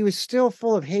 he was still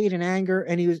full of hate and anger.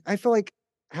 And I feel like,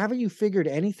 haven't you figured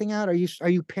anything out? Are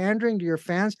you pandering to your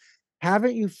fans?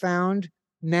 Haven't you found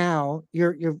now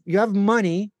you have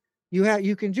money,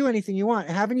 you can do anything you want.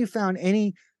 Haven't you found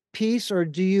any peace, or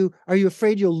are you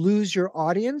afraid you'll lose your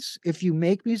audience if you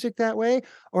make music that way?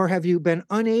 Or have you been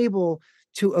unable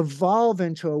to evolve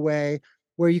into a way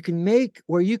where you can make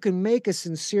a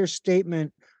sincere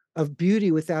statement of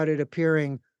beauty without it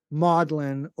appearing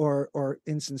maudlin or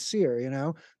insincere, you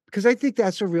know? Because I think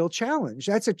that's a real challenge.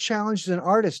 That's a challenge as an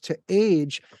artist, to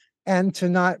age and to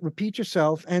not repeat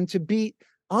yourself and to be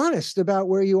honest about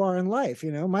where you are in life.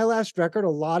 You know, my last record, a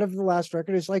lot of the last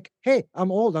record is like, hey,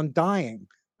 I'm old, I'm dying,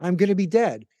 I'm going to be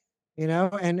dead, you know?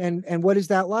 And what is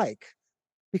that like?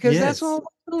 Because that's Yes. all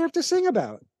we have to sing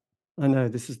about. I know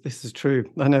this is true.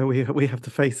 I know we have to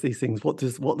face these things. What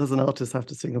does an artist have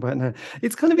to sing about now?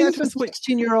 It's kind of That's what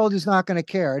interesting. 16-year-old is not going to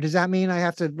care. Does that mean I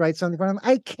have to write something for them?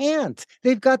 I can't.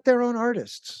 They've got their own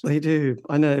artists. They do.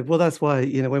 I know. Well, that's why,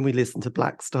 you know, when we listen to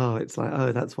Black Star, it's like,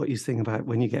 oh, that's what you sing about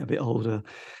when you get a bit older,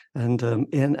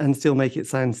 and still make it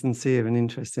sound sincere and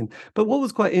interesting. But what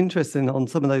was quite interesting on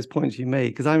some of those points you made,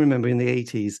 because I remember in the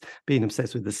 80s being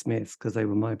obsessed with the Smiths because they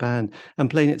were my band, and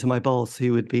playing it to my boss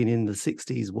who had been in the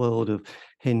 60s world of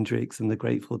Hendrix and the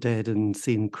Grateful Dead and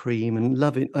seen Cream and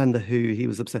loving, and the Who. He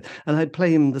was obsessed, and I'd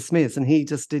play him the Smiths and he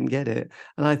just didn't get it.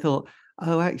 And I thought,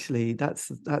 oh, actually,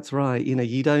 that's right. You know,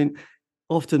 you don't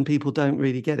often people don't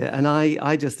really get it, and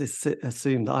I just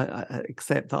assume that I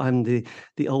accept that I'm the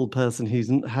old person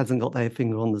who hasn't got their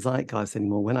finger on the zeitgeist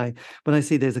anymore. When I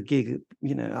see there's a gig,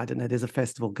 you know, I don't know, there's a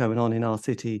festival going on in our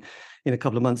city in a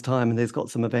couple of months' time, and there's got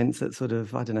some events at sort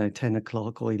of, I don't know, 10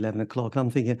 o'clock or 11 o'clock.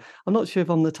 I'm thinking, I'm not sure if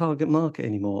I'm the target market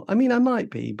anymore. I mean, I might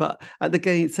be, but at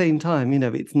the same time, you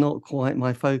know, it's not quite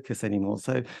my focus anymore.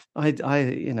 So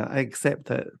you know, I accept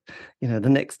that, you know, the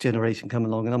next generation come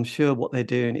along, and I'm sure what they're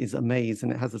doing is amazing.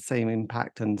 It has the same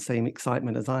impact and same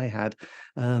excitement as I had.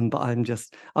 But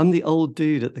I'm the old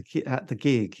dude at the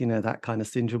gig, you know, that kind of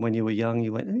syndrome. When you were young,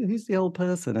 you went, "Oh, who's the old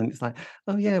person?" And it's like,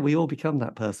 oh yeah, we all become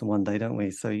that person one day, don't we?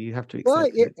 So you have to Well,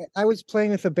 accept it. I was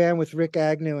playing with a band with Rick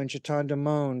Agnew and Jatan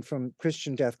Damone from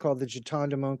Christian Death called the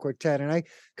Jatan Damone Quartet, and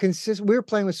we were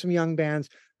playing with some young bands,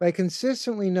 but I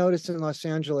consistently noticed in Los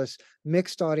Angeles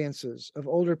mixed audiences of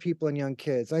older people and young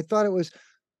kids. I thought it was,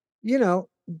 you know,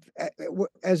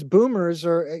 as boomers,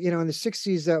 or you know, in the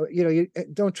 60s, that, you know, you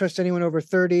don't trust anyone over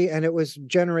 30, and it was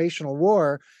generational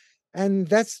war, and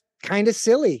that's kind of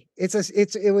silly.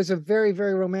 It was a very,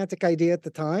 very romantic idea at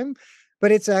the time,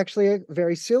 but it's actually a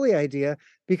very silly idea,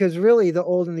 because really the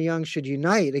old and the young should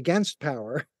unite against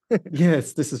power.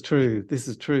 Yes, this is true. This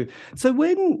is true. So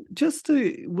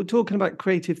we're talking about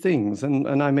creative things,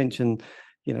 and I mentioned,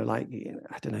 you know, like, you know,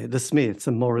 I don't know, the Smiths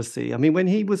and Morrissey. I mean, when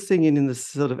he was singing in the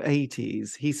sort of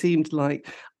 80s, he seemed like,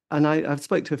 and I've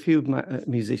spoke to a few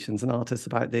musicians and artists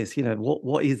about this, you know,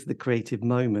 what is the creative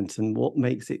moment and what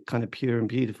makes it kind of pure and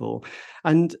beautiful.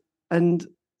 And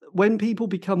when people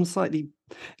become slightly,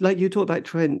 like you talked about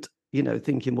Trent, you know,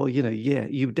 thinking, well, you know, yeah,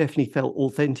 you definitely felt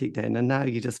authentic then, and now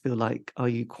you just feel like, are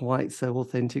you quite so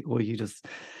authentic, or are you just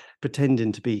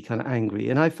pretending to be kind of angry?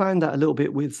 And I found that a little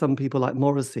bit with some people like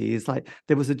Morrissey. Is like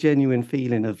there was a genuine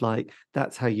feeling of like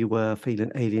that's how you were,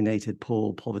 feeling alienated,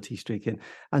 poor, poverty stricken.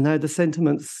 And now the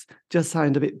sentiments just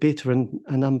sound a bit bitter and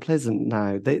unpleasant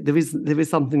now. There is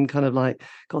something kind of like,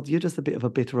 God, you're just a bit of a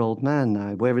bitter old man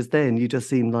now. Whereas then you just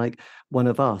seem like one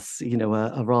of us, you know,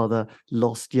 a rather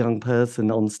lost young person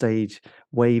on stage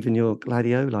waving your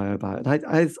gladioli about.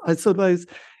 And I suppose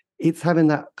it's having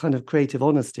that kind of creative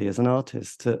honesty as an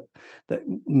artist that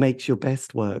makes your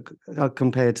best work,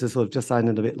 compared to sort of just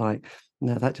sounding a bit like,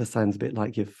 no, that just sounds a bit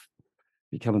like you've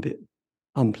become a bit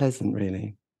unpleasant,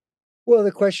 really. Well,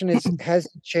 the question is, has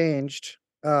he changed?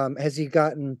 Has he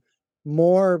gotten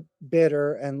more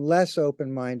bitter and less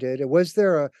open-minded? Was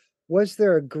there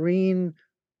a green,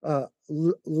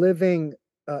 living,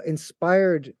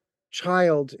 inspired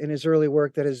child in his early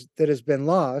work that has been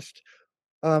lost?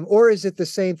 Or is it the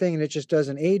same thing and it just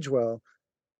doesn't age well?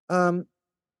 Um,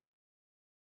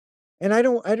 and I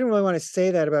don't really want to say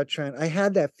that about Trent. I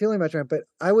had that feeling about Trent, but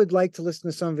I would like to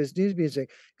listen to some of his new music,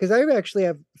 because I actually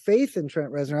have faith in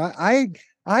Trent Reznor.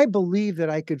 I believe that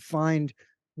I could find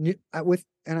new, with,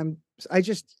 and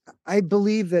I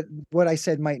believe that what I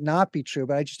said might not be true,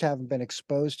 but I just haven't been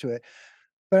exposed to it.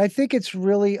 But I think it's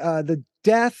really the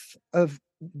death of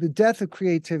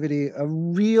creativity. A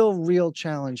real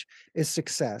challenge is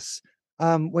success.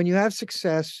 When you have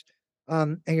success,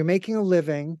 and you're making a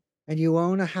living, and you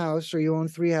own a house, or you own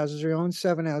 3 houses, or you own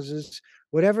 7 houses,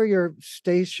 whatever your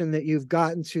station that you've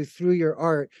gotten to through your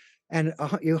art, and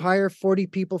you hire 40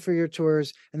 people for your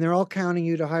tours, and they're all counting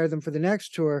you to hire them for the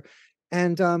next tour.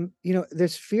 And you know,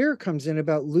 this fear comes in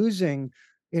about losing,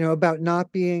 you know, about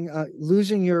not being,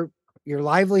 losing your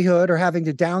livelihood, or having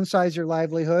to downsize your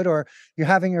livelihood, or you're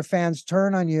having your fans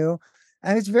turn on you.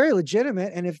 And it's very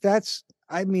legitimate. And if that's,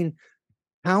 I mean,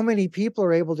 how many people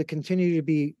are able to continue to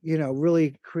be, you know,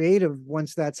 really creative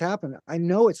once that's happened? I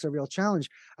know it's a real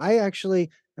challenge. I actually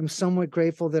am somewhat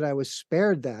grateful that I was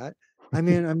spared that. I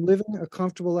mean, I'm living a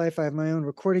comfortable life. I have my own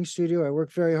recording studio. I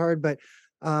work very hard, but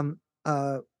um,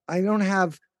 I don't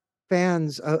have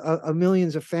fans,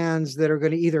 millions of fans that are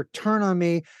going to either turn on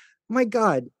me. My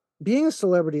God, being a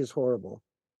celebrity is horrible,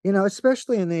 you know,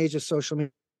 especially in the age of social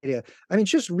media. I mean,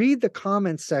 just read the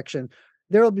comments section.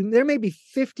 There may be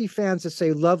 50 fans that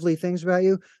say lovely things about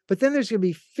you, but then there's going to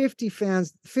be 50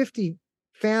 fans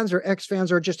or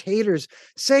ex-fans or just haters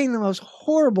saying the most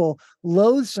horrible,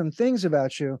 loathsome things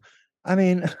about you. I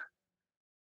mean, uh,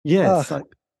 Yes,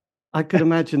 I could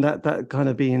imagine that kind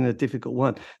of being a difficult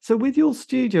one. So with your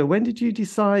studio, when did you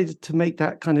decide to make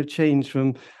that kind of change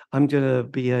from, I'm gonna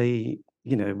be a,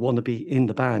 you know, want to be in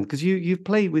the band? Because you've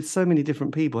played with so many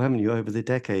different people, haven't you, over the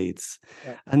decades?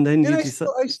 yeah. And then And you decide,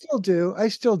 I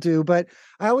still do, but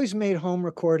I always made home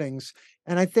recordings.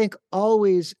 And I think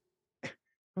always,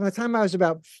 from the time I was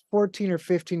about 14 or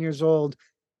 15 years old,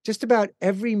 just about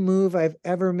every move I've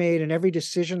ever made and every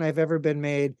decision I've ever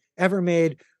made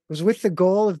was with the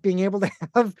goal of being able to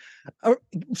have a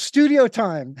studio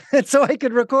time so I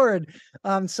could record.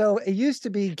 So it used to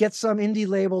be get some indie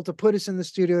label to put us in the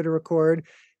studio to record.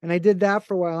 And I did that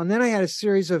for a while. And then I had a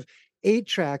series of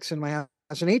 8-tracks in my house.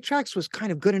 And 8-tracks was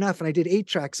kind of good enough. And I did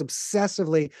 8-tracks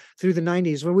obsessively through the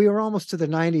 90s when we were almost to the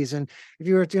 90s. And if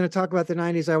you were going to talk about the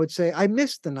 90s, I would say I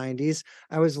missed the 90s.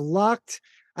 I was locked.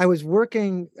 I was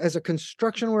working as a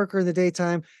construction worker in the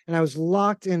daytime, and I was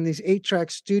locked in these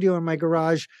 8-track studio in my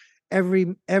garage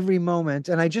every moment.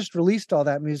 And I just released all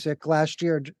that music last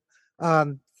year,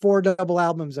 4 double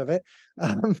albums of it.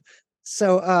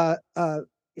 So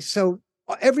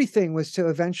everything was to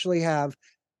eventually have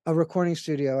a recording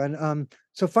studio. And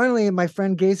so finally, my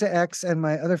friend Geza X and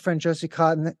my other friend Josie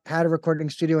Cotton had a recording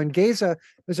studio. And Geza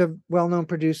was a well-known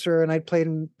producer, and I played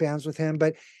in bands with him,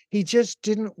 but he just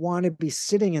didn't want to be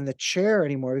sitting in the chair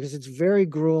anymore because it's very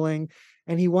grueling,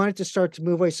 and he wanted to start to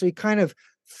move away. So he kind of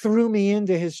threw me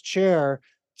into his chair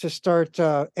to start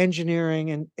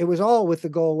engineering. And it was all with the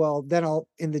goal, well, then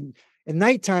in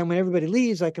nighttime when everybody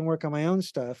leaves, I can work on my own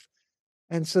stuff.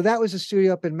 And so that was a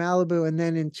studio up in Malibu. And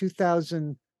then in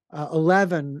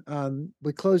 2011,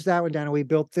 we closed that one down, and we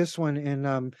built this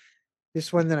one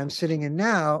this one that I'm sitting in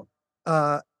now.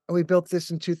 We built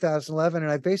this in 2011,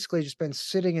 and I've basically just been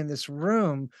sitting in this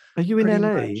room. Are you in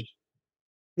LA? Much.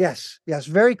 Yes,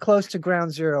 very close to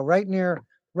Ground Zero, right near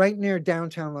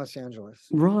downtown Los Angeles.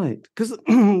 Right, because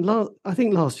I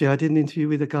think last year I did an interview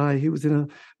with a guy who was in a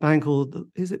band called,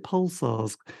 is it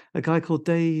Pulsars? A guy called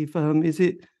Dave, is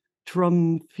it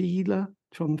Trumfila?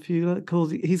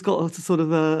 Called, he's got a sort of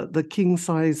the king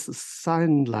size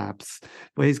sound labs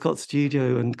where he's got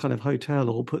studio and kind of hotel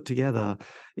all put together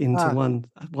into one.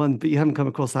 But you haven't come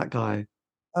across that guy.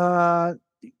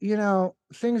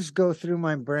 Things go through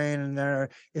my brain, and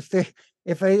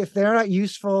if they're not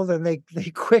useful, then they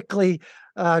quickly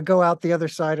go out the other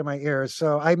side of my ears.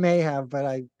 So I may have,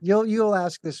 but you'll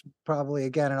ask this probably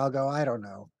again, and I'll go, I don't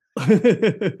know.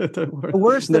 Don't worry.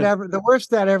 The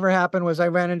worst that ever happened was I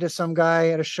ran into some guy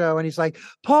at a show, and he's like,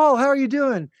 Paul, how are you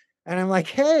doing? And I'm like,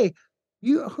 hey,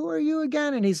 who are you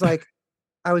again? And he's like,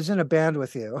 I was in a band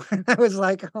with you. And I was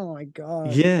like, oh my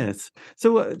God. Yes.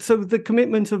 So the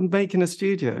commitment of making a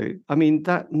studio, I mean,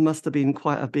 that must have been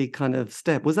quite a big kind of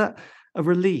step. Was that a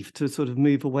relief to sort of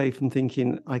move away from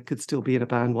thinking I could still be in a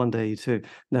band one day to,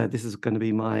 no, this is going to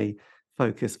be my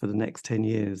focus for the next 10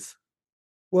 years?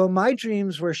 Well, my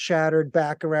dreams were shattered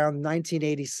back around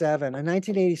 1987. In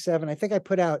 1987, I think I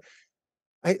put out,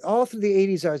 all through the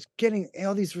 80s, I was getting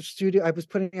all these I was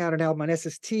putting out an album on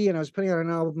SST, and I was putting out an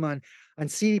album on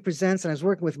CD Presents, and I was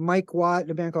working with Mike Watt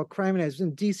in a band called Crime, and I was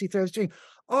in DC. I was doing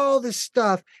all this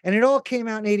stuff, and it all came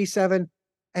out in 87.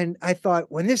 And I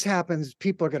thought, when this happens,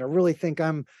 people are going to really think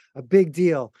I'm a big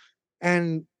deal.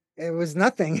 And it was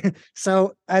nothing.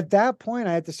 So at that point,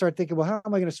 I had to start thinking, well, how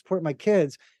am I going to support my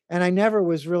kids? And I never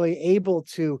was really able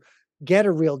to get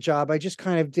a real job. I just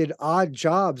kind of did odd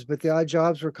jobs, but the odd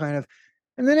jobs were kind of,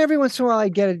 and then every once in a while I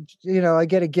get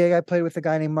a gig. I played with a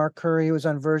guy named Mark Curry who was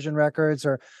on Virgin Records,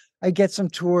 or I get some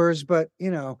tours, but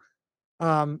so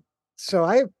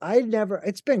I never,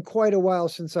 it's been quite a while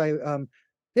since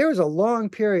there was a long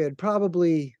period,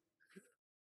 probably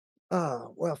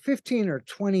 15 or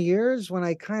 20 years when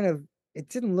it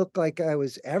didn't look like I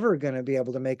was ever going to be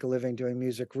able to make a living doing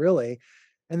music, really.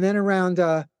 And then around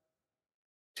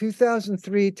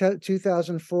 2003 to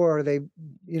 2004, they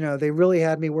really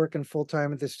had me working full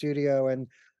time at the studio. And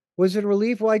was it a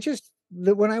relief? Well,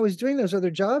 when I was doing those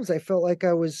other jobs, I felt like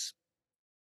I was,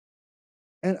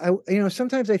 and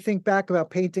sometimes I think back about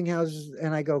painting houses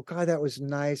and I go, God, that was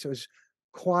nice. It was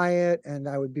quiet, and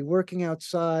I would be working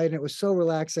outside, and it was so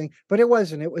relaxing, but it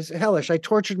wasn't. It was hellish. I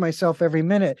tortured myself every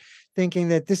minute thinking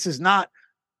that this is not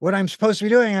what I'm supposed to be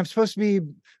doing. I'm supposed to be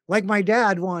like my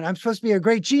dad wanted. I'm supposed to be a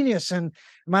great genius, and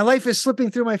my life is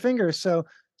slipping through my fingers. So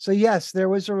yes, there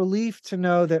was a relief to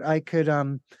know that I could,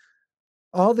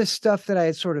 all this stuff that I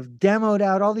had sort of demoed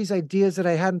out, all these ideas that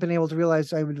I hadn't been able to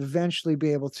realize I would eventually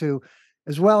be able to,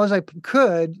 as well as I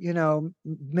could,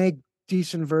 make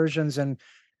decent versions and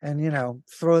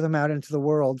throw them out into the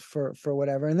world for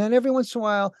whatever. And then every once in a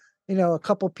while, a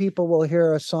couple people will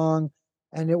hear a song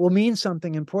and it will mean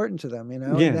something important to them,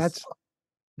 Yes.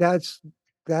 And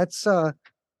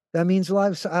that means a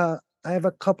lot. I have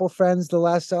a couple friends, the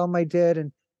last album I did,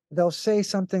 and they'll say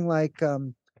something like,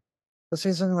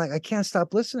 I can't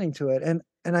stop listening to it. And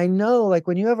I know, like,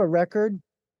 when you have a record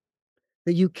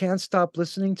that you can't stop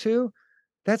listening to,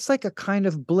 that's like a kind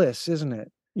of bliss, isn't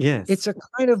it? Yes. It's a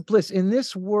kind of bliss in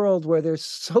this world where there's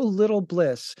so little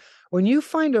bliss. When you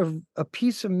find a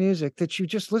piece of music that you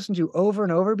just listen to over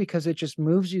and over because it just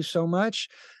moves you so much.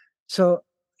 So,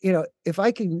 if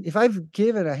I've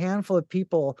given a handful of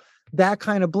people that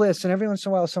kind of bliss, and every once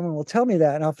in a while someone will tell me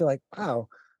that, and I'll feel like, wow,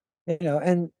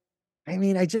 and I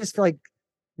mean, I just feel like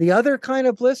the other kind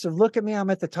of bliss of, look at me, I'm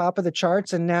at the top of the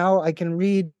charts, and now I can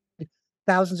read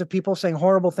thousands of people saying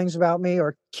horrible things about me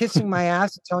or kissing my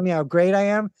ass and telling me how great I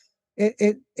am.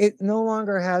 It no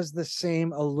longer has the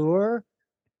same allure.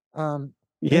 It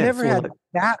Yes, never had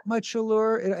that much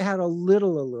allure. It had a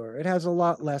little allure. It has a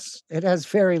lot less. It has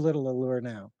very little allure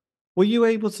now. were you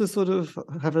able to sort of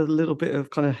have a little bit of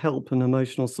kind of help and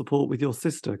emotional support with your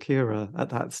sister, Kira, at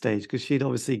that stage? Because she'd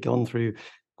obviously gone through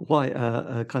quite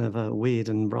a kind of a weird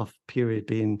and rough period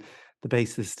being the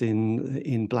bassist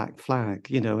in Black Flag,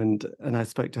 and I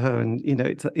spoke to her, and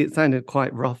it sounded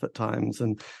quite rough at times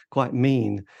and quite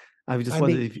mean. I just I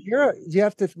wondered mean, if you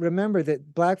have to remember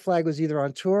that Black Flag was either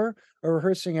on tour or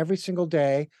rehearsing every single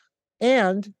day,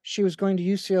 and she was going to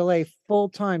UCLA full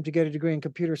time to get a degree in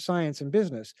computer science and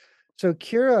business. So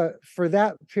Kira, for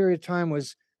that period of time,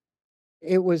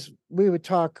 we would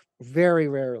talk very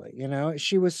rarely.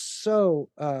 She was so,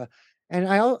 and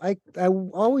I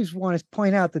always want to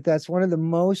point out that that's one of the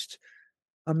most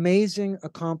amazing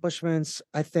accomplishments.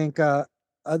 I think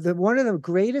one of the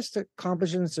greatest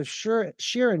accomplishments of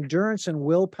sheer endurance and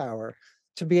willpower,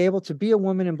 to be able to be a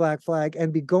woman in Black Flag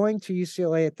and be going to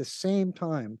UCLA at the same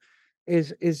time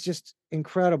is just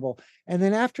incredible. And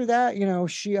then after that,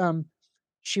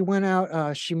 she went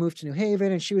out, she moved to New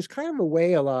Haven, and she was kind of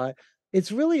away a lot.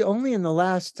 It's really only in the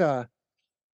last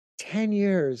 10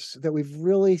 years that we've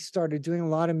really started doing a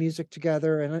lot of music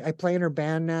together. And I play in her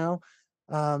band now.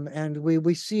 And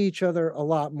we see each other a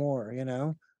lot more. We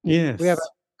have yes. a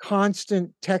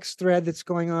constant text thread that's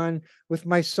going on with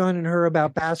my son and her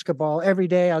about basketball. Every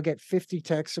day I'll get 50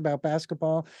 texts about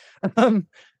basketball. Um,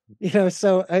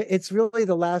 so it's really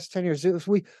the last 10 years.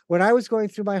 When I was going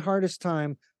through my hardest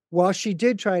time, while she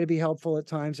did try to be helpful at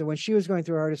times, and when she was going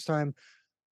through her hardest time,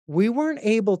 we weren't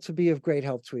able to be of great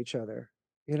help to each other.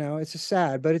 It's just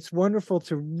sad, but it's wonderful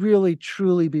to really,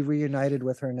 truly be reunited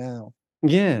with her now.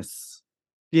 Yes.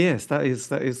 Yes, that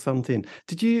is something.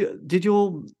 Did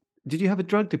you have a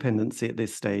drug dependency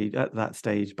at that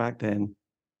stage back then?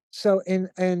 So in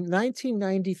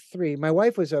 1993, my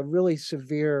wife was a really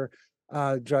severe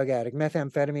drug addict,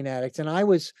 methamphetamine addict,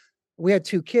 and we had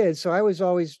two kids, so I was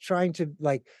always trying to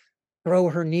like throw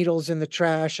her needles in the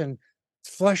trash and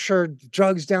flush her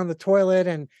drugs down the toilet,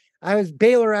 and I was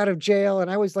bail her out of jail, and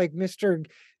I was like Mr.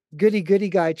 Goody Goody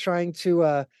guy trying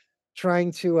to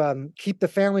keep the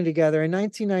family together. In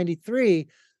 1993,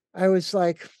 I was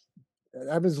like,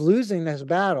 I was losing this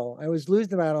battle. I was losing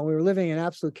the battle. We were living in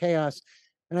absolute chaos.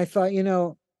 And I thought,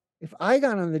 if I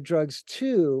got on the drugs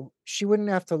too, she wouldn't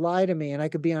have to lie to me, and I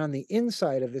could be on the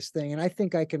inside of this thing. And I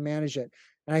think I can manage it.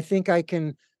 And I think I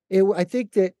can, I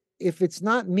think that if it's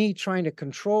not me trying to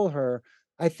control her,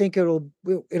 I think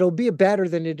it'll be better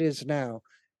than it is now.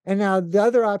 And now the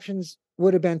other options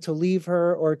would have been to leave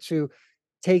her or to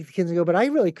take the kids and go, but I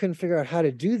really couldn't figure out how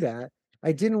to do that.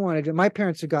 I didn't want to do. My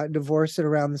parents had gotten divorced at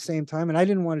around the same time, and I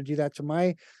didn't want to do that to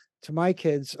my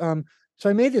kids. So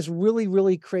I made this really,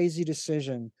 really crazy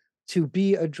decision to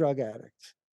be a drug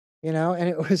addict, and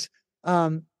it was,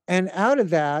 and out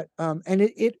of that, and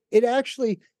it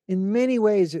actually, in many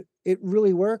ways, it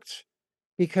really worked,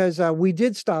 because we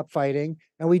did stop fighting,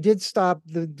 and we did stop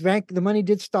the money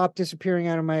did stop disappearing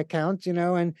out of my account,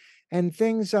 and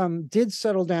things did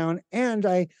settle down, and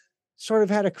I sort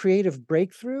of had a creative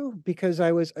breakthrough, because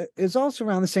it was also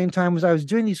around the same time as I was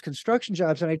doing these construction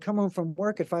jobs, and I'd come home from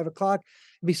work at 5 o'clock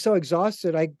and be so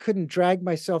exhausted I couldn't drag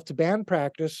myself to band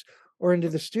practice or into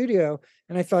the studio.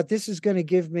 And I thought, this is going to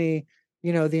give me,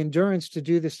 the endurance to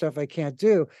do the stuff I can't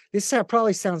do. This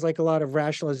probably sounds like a lot of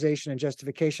rationalization and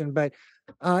justification, but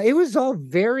it was all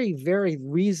very, very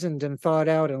reasoned and thought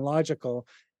out and logical.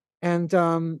 And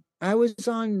I was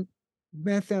on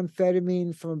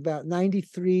methamphetamine from about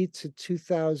 93 to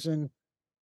 2000,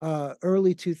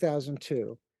 early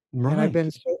 2002. And Right.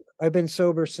 I've been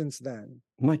sober since then.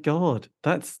 My God,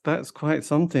 that's quite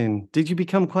something. Did you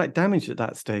become quite damaged at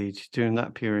that stage during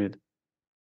that period?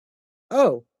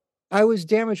 Oh, I was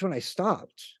damaged when I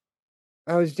stopped.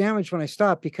 I was damaged when I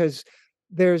stopped, because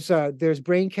there's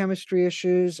brain chemistry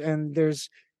issues, and there's,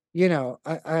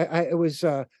 it was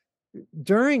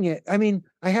during it. I mean,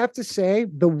 I have to say,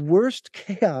 the worst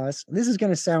chaos, this is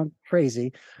going to sound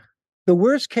crazy, the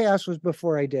worst chaos was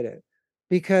before I did it,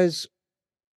 because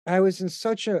I was in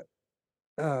such a,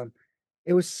 um,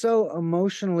 it was so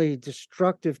emotionally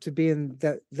destructive to be in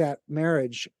that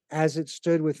marriage, as it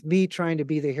stood, with me trying to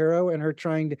be the hero and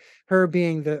her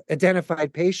being the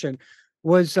identified patient,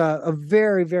 was a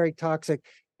very, very toxic.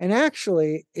 And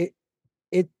actually,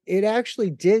 it actually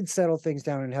did settle things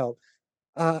down and help.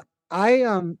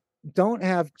 I don't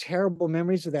have terrible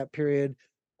memories of that period,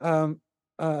 um,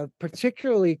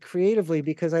 particularly creatively,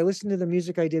 because I listened to the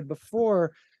music I did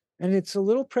before, and it's a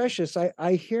little precious.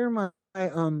 I hear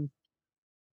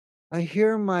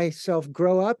myself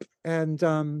grow up, and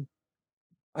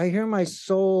I hear my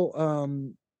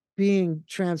soul being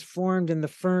transformed in the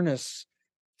furnace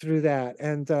through that.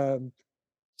 And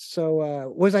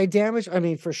so was I damaged? I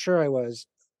mean, for sure I was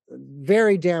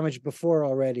very damaged before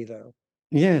already, though.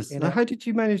 Yes. You Now, know, how did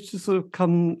you manage to sort of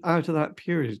come out of that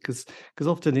period? Because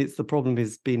often it's the problem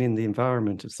is being in the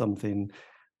environment of something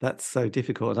that's so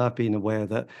difficult. And I've been aware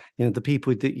that, the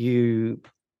people that you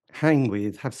hang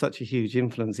with have such a huge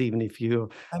influence, even if you're,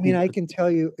 I you mean, I know, can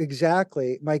tell you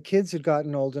exactly. My kids had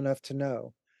gotten old enough to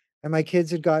know, and my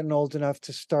kids had gotten old enough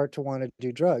to start to want to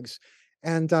do drugs.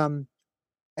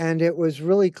 And it was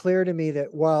really clear to me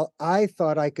that while I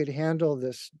thought I could handle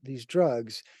these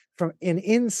drugs from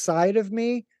inside of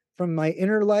me, from my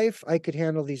inner life, I could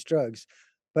handle these drugs.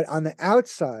 But on the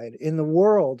outside, in the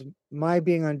world, my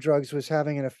being on drugs was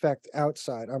having an effect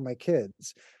outside on my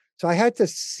kids. So I had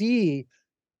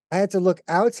to look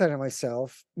outside of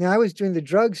myself. Now I was doing the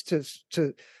drugs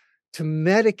to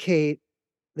medicate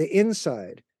the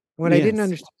inside. When I didn't yes,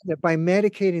 understand that by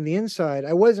medicating the inside,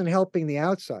 I wasn't helping the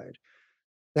outside.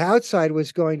 The outside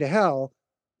was going to hell,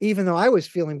 even though I was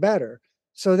feeling better.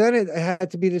 So then it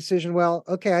had to be the decision. Well,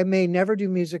 okay, I may never do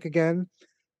music again.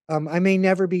 I may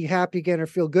never be happy again or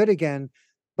feel good again,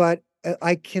 but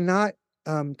I cannot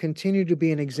continue to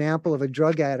be an example of a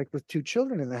drug addict with two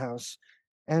children in the house.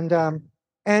 And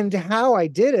how I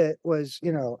did it was,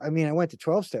 I mean, I went to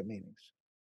 12-step meetings.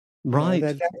 right.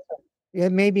 That yeah,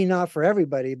 maybe not for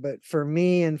everybody, but for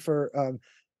me and for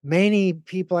many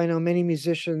people I know, many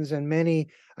musicians and many.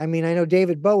 I mean, I know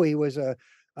David Bowie was a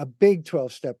big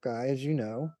 12-step guy, as you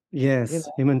know. You Yes,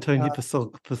 him and know, Tony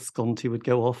Visconti would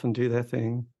go off and do their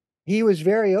thing. he was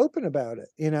very open about it.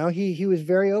 He was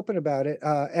very open about it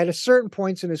at a certain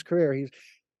points in his career.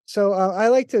 I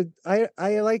like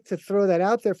to throw that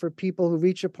out there for people who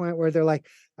reach a point where they're like,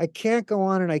 I can't go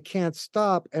on and I can't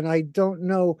stop, and I don't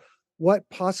know what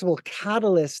possible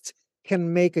catalyst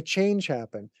can make a change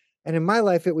happen. And in my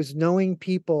life, it was knowing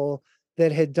people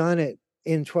that had done it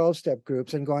in 12-step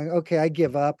groups and going, okay, I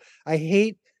give up. I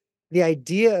hate the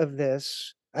idea of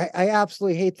this. I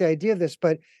absolutely hate the idea of this,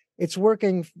 but it's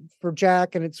working for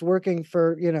Jack and it's working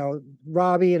for,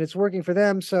 Robbie, and it's working for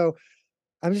them. So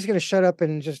I'm just going to shut up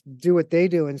and just do what they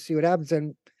do and see what happens.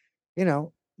 And,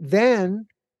 then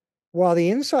while the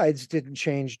insides didn't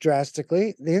change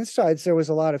drastically, the insides, there was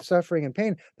a lot of suffering and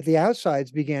pain, but the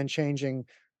outsides began changing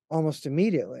almost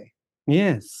immediately.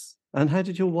 Yes. And how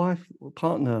did your wife or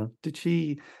partner, did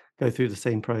she go through the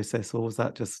same process, or was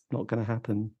that just not gonna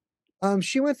happen?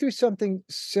 She went through something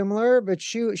similar,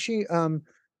 but you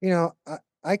know,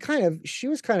 she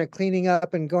was kind of cleaning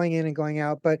up and going in and going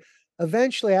out. But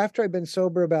eventually, after I'd been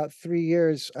sober about 3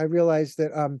 years, I realized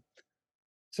that,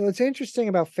 so it's interesting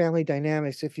about family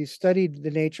dynamics. If you studied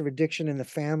the nature of addiction in the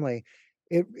family,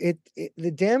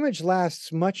 the damage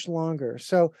lasts much longer.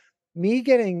 So me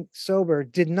getting sober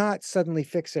did not suddenly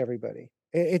fix everybody.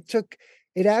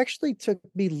 It actually took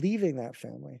me leaving that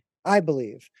family, I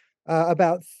believe.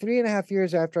 About 3.5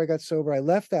 years after I got sober, I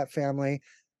left that family.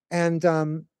 And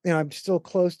I'm still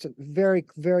very,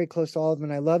 very close to all of them,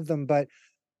 and I love them, but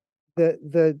the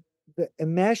the the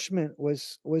enmeshment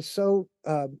was so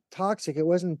toxic.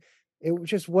 It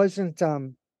just wasn't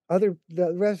the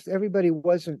rest everybody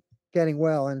wasn't getting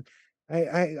well. And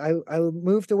I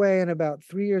moved away, and about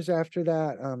 3 years after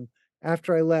that,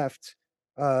 after I left,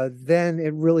 then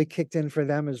it really kicked in for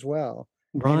them as well.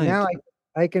 And now Right.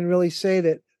 I can really say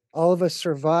that all of us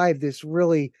survived this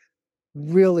really,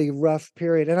 really rough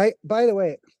period. And by the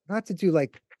way, not to do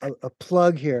like a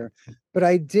plug here, but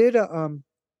I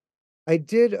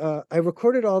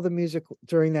recorded all the music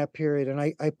during that period, and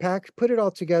I put it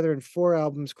all together in 4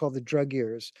 albums called The Drug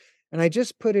Years, and I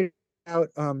just put it out,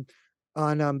 on,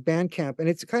 Bandcamp, and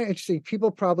it's kinda interesting.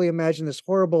 People probably imagine this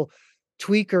horrible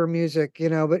tweaker music,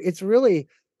 but it's really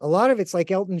a lot of it's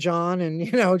like Elton John and,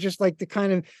 just like the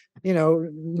kind of,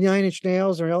 Nine Inch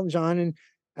Nails or Elton John,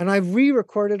 and I've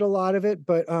re-recorded a lot of it,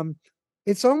 but,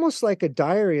 it's almost like a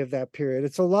diary of that period.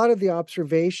 It's a lot of the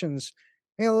observations.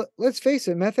 Let's face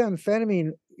it,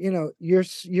 methamphetamine, your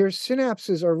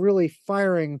synapses are really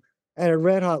firing at a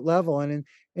red hot level. And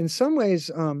in some ways,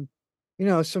 some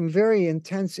very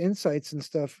intense insights and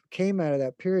stuff came out of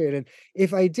that period. And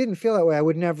if I didn't feel that way, I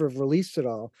would never have released it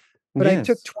all. But Yes.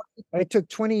 I took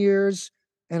 20 years,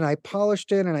 and I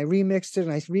polished it and I remixed it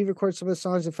and I re-recorded some of the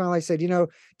songs. And finally I said,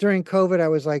 during COVID, I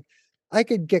was like, I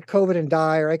could get COVID and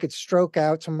die, or I could stroke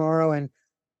out tomorrow, and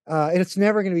it's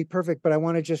never going to be perfect, but I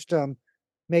want to just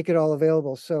make it all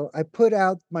available. So I put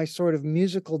out my sort of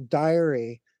musical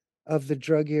diary of the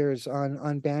drug years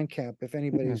on Bandcamp. If Yeah.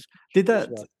 anybody's Did curious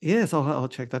that about yes, I'll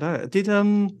check that out. Did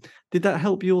that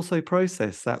help you also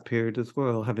process that period as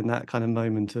well, having that kind of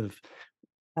moment of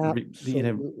it. you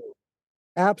know, Absolutely.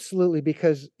 Absolutely,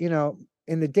 because,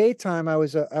 in the daytime, I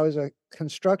was a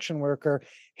construction worker,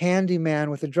 handyman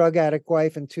with a drug addict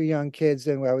wife and 2 young kids,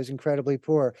 and I was incredibly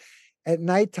poor. At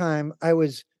nighttime, I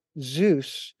was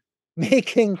Zeus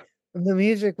making the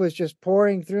music was just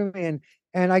pouring through me,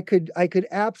 and I could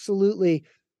absolutely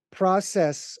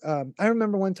process, I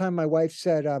remember one time my wife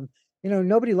said,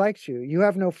 "Nobody likes you. You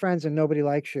have no friends and nobody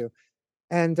likes you."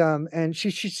 And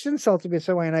she insulted me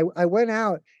some way, and I went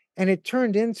out, and it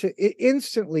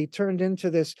instantly turned into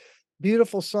this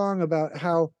beautiful song about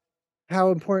how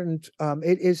important,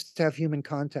 it is to have human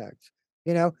contact,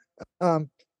 you know? Um,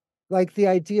 like the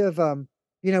idea of,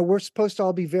 we're supposed to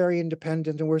all be very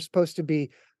independent, and we're supposed to be,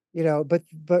 but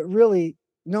really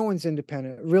no one's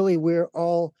independent. Really, we're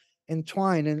all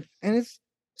entwined, and it's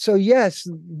so yes,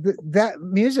 that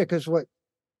music is what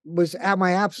was at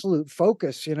my absolute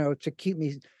focus, to keep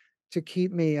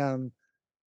me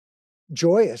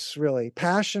joyous, really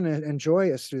passionate and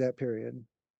joyous through that period.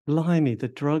 blimey, the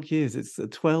drug years. It's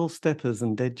 12 Steppers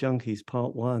and Dead Junkies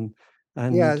Part 1, Yeah,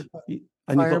 and you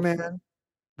got Fireman,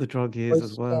 the drug Boy years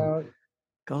as well. Scout.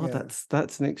 God, Yeah.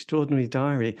 that's an extraordinary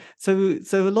diary. So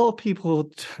a lot of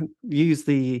people use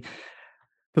the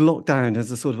lockdown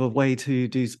as a sort of a way to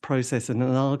do processing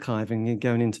and archiving and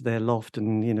going into their loft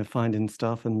and, finding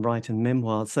stuff and writing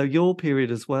memoirs. So your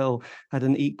period as well had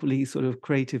an equally sort of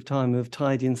creative time of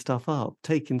tidying stuff up,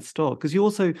 taking stock. Because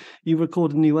you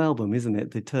record a new album, isn't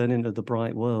it? The Turn Into the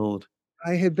Bright World.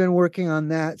 I had been working on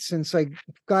that since I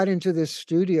got into this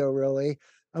studio, really.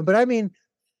 But I mean,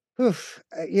 oof,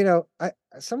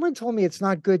 someone told me it's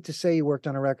not good to say you worked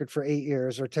on a record for 8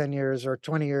 years or 10 years or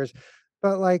 20 years,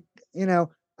 but like,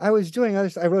 I was doing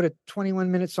others. I wrote a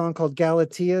 21-minute song called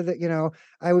Galatea that,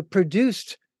 I would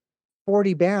produced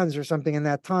 40 bands or something in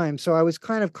that time. So I was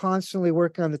kind of constantly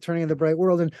working on the Turning of the Bright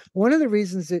World. And one of the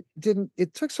reasons it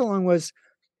took so long was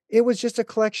it was just a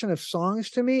collection of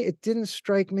songs to me. It didn't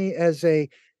strike me as a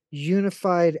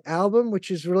unified album,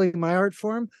 which is really my art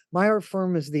form. My art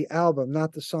form is the album,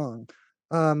 not the song.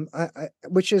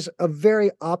 Which is a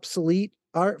very obsolete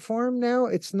art form now.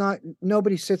 It's not,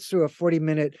 nobody sits through a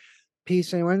 40-minute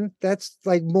piece anymore. That's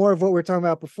like more of what we were talking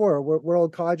about before. We're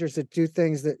old codgers that do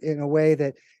things that in a way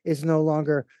that is no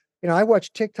longer, I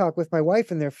watch TikTok with my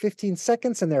wife, and they're 15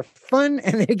 seconds and they're fun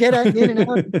and they get in and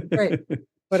out. It's great.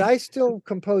 But I still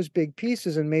compose big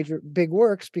pieces and major big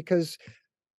works because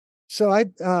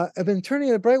I've been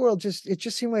turning the Bright World, it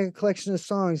just seemed like a collection of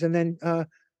songs. And then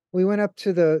we went up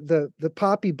to the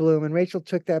poppy bloom, and Rachel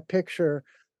took that picture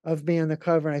of me on the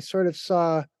cover, and I sort of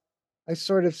saw what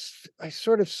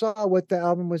the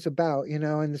album was about,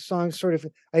 and the songs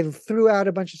I threw out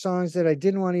a bunch of songs that I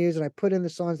didn't want to use, and I put in the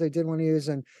songs I did want to use,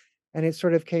 and it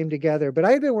sort of came together. But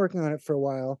I had been working on it for a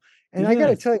while, and I got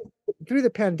to Yeah. tell you, through the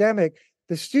pandemic,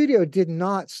 the studio did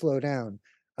not slow down.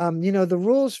 The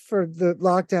rules for the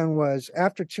lockdown was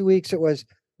after 2 weeks, it was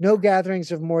no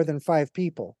gatherings of more than 5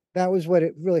 people. That was what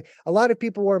it really. A lot of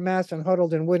people wore masks and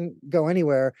huddled and wouldn't go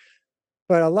anywhere.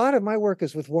 But a lot of my work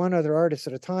is with one other artist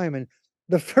at a time. And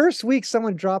the first week,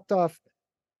 someone dropped off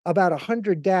about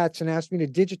 100 DATs and asked me to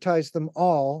digitize them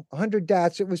all. 100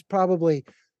 DATs. It was probably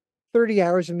 30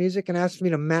 hours of music, and asked me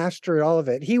to master all of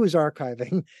it. He was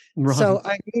archiving. So Right.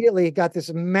 I immediately got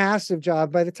this massive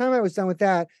job. By the time I was done with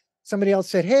that, somebody else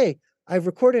said, "Hey, I've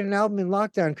recorded an album in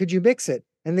lockdown. Could you mix it?"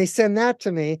 And they send that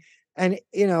to me. And,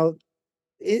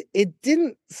 it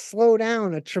didn't slow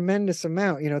down a tremendous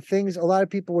amount. A lot of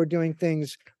people were doing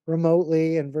things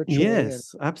remotely and virtually. And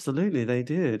Yes, absolutely, they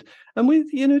did. And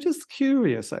just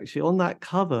curious actually, on that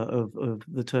cover of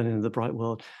The Turning of the Bright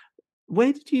World,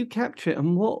 where did you capture it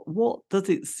and what does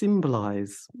it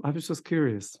symbolize? I was just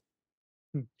curious.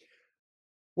 hmm,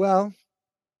 well,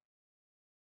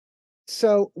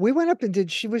 so we went up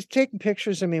and she was taking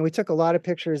pictures of me. We took a lot of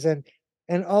pictures, and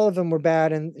all of them were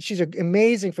bad. And she's an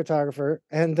amazing photographer.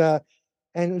 And I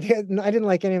didn't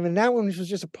like any of them. And that one was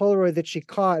just a Polaroid that she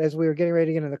caught as we were getting ready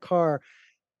to get in the car.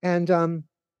 And a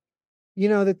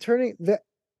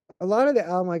lot of the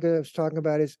album I was talking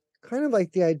about is kind of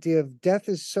like the idea of death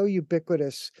is so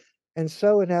ubiquitous and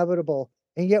so inevitable,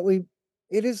 and yet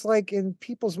it is like in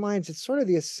people's minds, it's sort of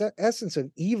the essence of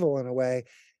evil in a way.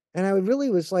 And I really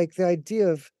was like the idea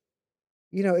of,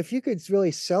 if you could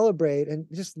really celebrate and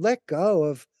just let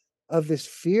go of this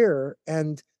fear,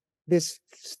 and this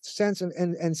sense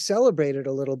and celebrate it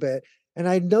a little bit. And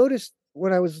I noticed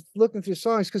when I was looking through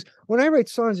songs, because when I write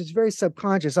songs, it's very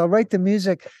subconscious. I'll write the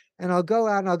music and I'll go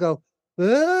out and I'll go,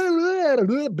 blah,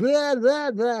 blah,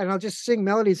 blah, blah, and I'll just sing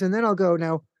melodies. And then I'll go,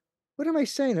 now, what am I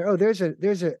saying there? Oh, there's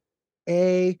a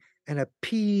A and a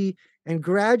P, and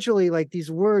gradually like these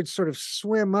words sort of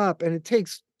swim up, and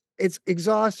it's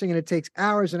exhausting, and it takes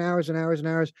hours and hours and hours and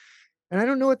hours. And I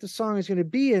don't know what the song is going to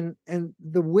be. And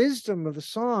the wisdom of the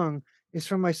song is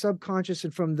from my subconscious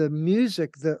and from the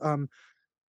music, the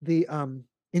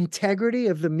integrity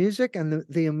of the music and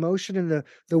the emotion and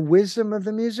the wisdom of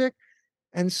the music.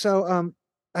 And so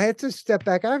I had to step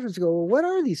back afterwards and go, well, what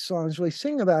are these songs really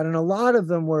singing about? And a lot of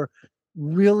them were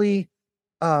really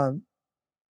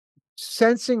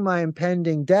sensing my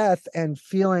impending death and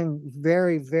feeling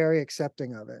very, very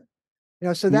accepting of it.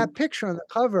 So that picture on the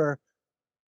cover,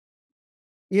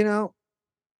 the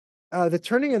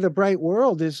turning of the bright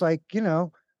world is like,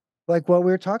 like what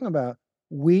we were talking about.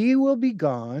 We will be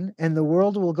gone and the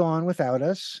world will go on without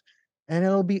us, and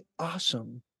it'll be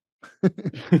awesome.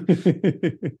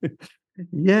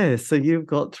 Yeah, so you've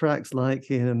got tracks like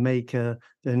Maker,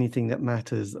 The Only Thing That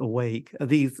Matters, Awake.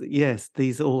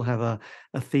 These all have a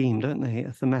theme, don't they?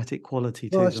 A thematic quality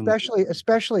to Well, them.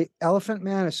 especially Elephant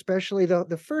Man, especially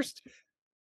the first.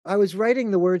 I was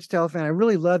writing the words to Elephant. I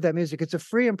really love that music. It's a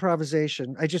free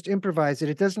improvisation. I just improvise it.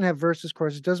 It doesn't have verses,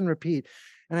 chorus. It doesn't repeat.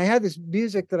 And I had this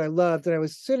music that I loved, and I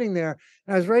was sitting there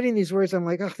and I was writing these words. I'm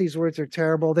like, oh, these words are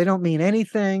terrible. They don't mean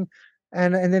anything.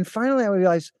 And then finally I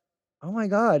realized, oh my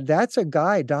God, that's a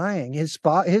guy dying. His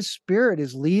spirit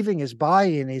is leaving his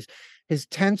body, and his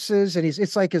tenses, and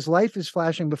it's like his life is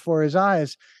flashing before his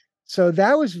eyes. So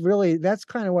that's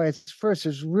kind of why it's first.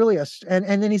 There's really and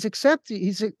then he's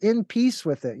in peace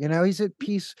with it.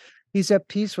 He's at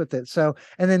peace with it. So,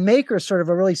 and then Maker is sort of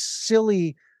a really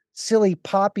silly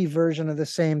poppy version of the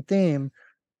same theme.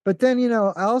 But then,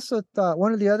 I also thought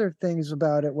one of the other things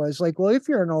about it was like, well, if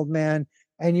you're an old man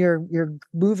and you're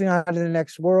moving on to the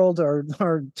next world or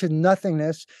to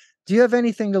nothingness, do you have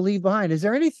anything to leave behind? Is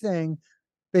there anything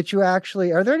that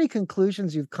are there any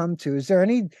conclusions you've come to? Is there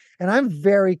any, and I'm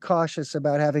very cautious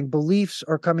about having beliefs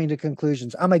or coming to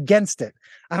conclusions. I'm against it.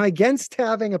 I'm against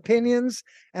having opinions,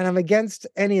 and I'm against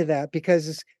any of that,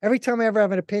 because every time I ever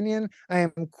have an opinion, I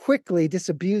am quickly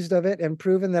disabused of it and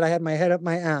proven that I had my head up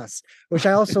my ass, which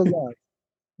I also love.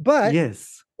 But,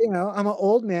 yes, I'm an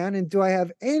old man, and do I have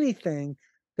anything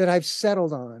that I've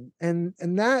settled on? And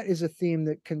that is a theme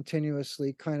that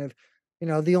continuously kind of,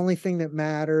 the only thing that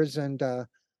matters, and,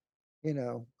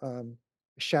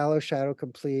 Shallow, Shadow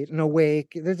Complete, and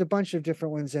Awake. There's a bunch of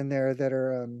different ones in there that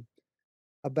are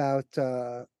about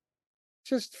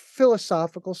just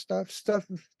philosophical stuff,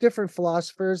 different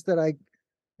philosophers that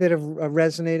have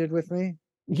resonated with me.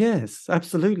 yes,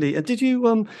 absolutely. And did you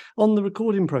on the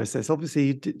recording process?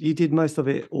 Obviously, you did most of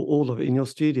it, or all of it, in your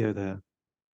studio there.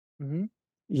 Mm-hmm. I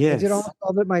did Yes. almost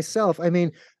all of it myself. I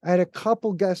mean, I had a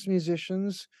couple guest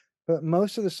musicians, but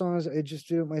most of the songs I just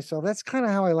do it myself. That's kind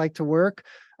of how I like to work.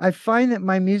 I find that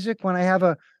my music, when I have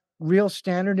a real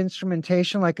standard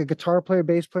instrumentation, like a guitar player,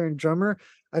 bass player, and drummer,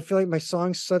 I feel like my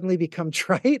songs suddenly become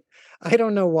trite. I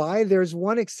don't know why. There's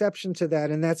one exception to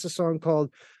that, and that's a song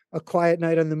called A Quiet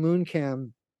Night on the Moon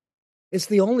Cam. It's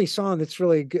the only song that's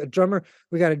really a drummer.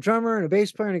 We got a drummer and a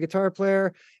bass player and a guitar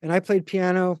player, and I played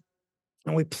piano.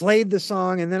 And we played the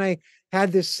song, and then I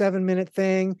had this 7-minute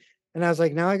thing, and I was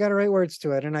like, now I got to write words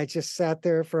to it. And I just sat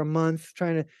there for a month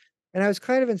and I was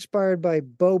kind of inspired by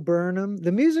Bo Burnham.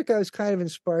 The music, I was kind of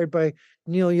inspired by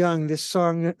Neil Young, this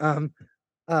song,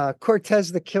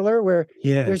 Cortez the Killer, where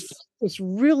there's this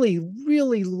really,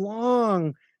 really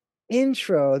long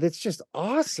intro that's just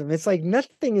awesome. It's like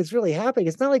nothing is really happening.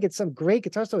 It's not like it's some great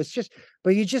guitar solo.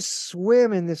 But you just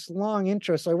swim in this long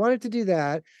intro. So I wanted to do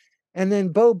that. And then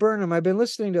Bo Burnham, I've been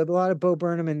listening to a lot of Bo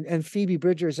Burnham and Phoebe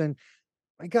Bridgers, and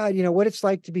my God, what it's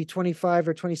like to be 25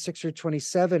 or 26 or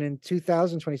 27 in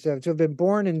 2027, to have been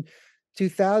born in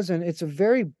 2000. It's a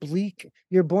very bleak,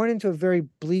 you're born into a very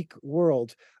bleak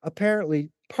world, apparently,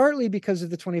 partly because of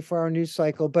the 24-hour news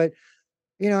cycle. But,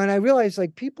 and I realized,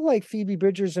 like, people like Phoebe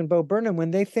Bridgers and Bo Burnham,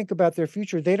 when they think about their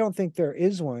future, they don't think there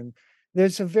is one.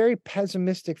 There's a very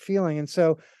pessimistic feeling. And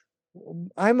so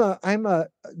I'm a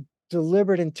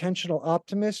deliberate, intentional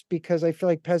optimist, because I feel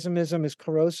like pessimism is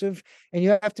corrosive, and you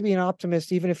have to be an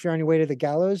optimist even if you're on your way to the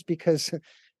gallows, because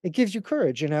it gives you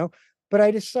courage, But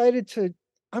I decided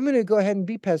I'm going to go ahead and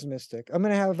be pessimistic. I'm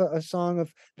going to have a song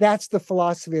of, that's the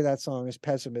philosophy of that song, is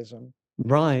pessimism.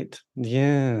 Right.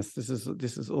 Yes, this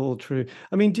is all true.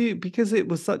 I mean, because it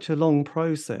was such a long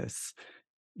process,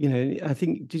 you know, I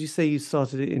think, did you say you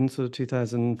started it in sort of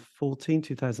 2014, 14,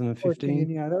 2015?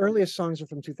 yeah, the earliest songs are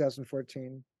from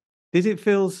 2014. Did it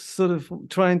feel sort of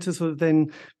trying to sort of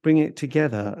then bring it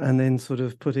together and then sort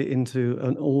of put it into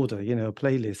an order, you know, a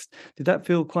playlist? Did that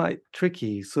feel quite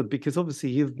tricky? Sort of because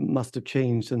obviously you must have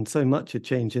changed and so much had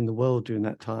changed in the world during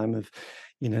that time of,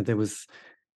 you know, there was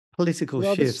political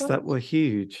Well, the shifts that songs were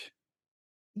huge.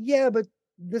 yeah, but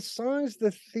the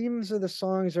themes of the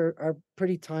songs are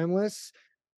pretty timeless.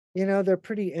 You know, they're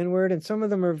pretty inward, and some of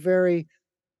them are very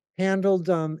handled,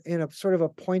 in a sort of a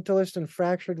pointillist and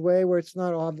fractured way where it's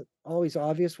not always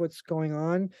obvious what's going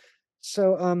on.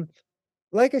 So,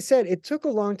 like I said, it took a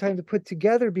long time to put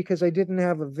together because I didn't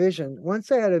have a vision.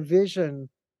 Once I had a vision,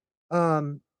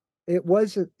 um, it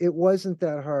wasn't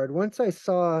that hard. Once I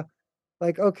saw,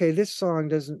 like, okay, this song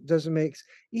doesn't make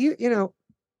you know,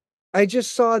 I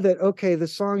just saw that, okay, the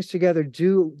songs together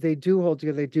do hold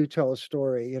together, they do tell a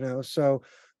story, you know. So,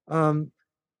 um,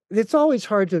 it's always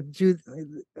hard to do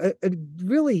a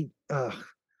really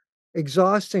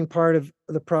exhausting part of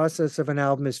the process of an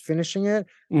album is finishing it,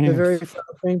 the very Yes. final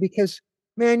thing, because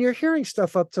man, you're hearing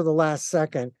stuff up to the last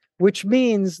second, which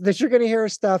means that you're going to hear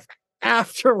stuff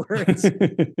afterwards.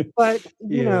 But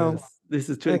you know, Yes, this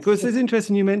is true. I Of course, can't, it's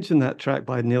interesting you mentioned that track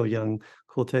by Neil Young,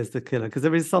 Cortez the Killer, because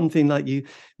there is something like you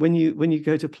when you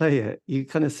go to play it, you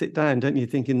kind of sit down, don't you,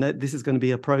 thinking that this is going to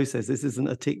be a process. This isn't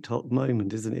a TikTok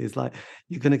moment, isn't it? It's like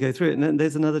you're going to go through it. And then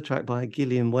there's another track by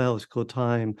Gillian Welch called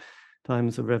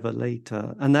Time's a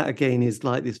Revelator. And that again is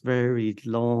like this very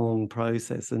long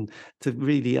process. And to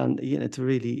really you know, to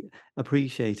really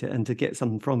appreciate it and to get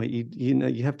something from it, you know,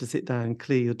 you have to sit down and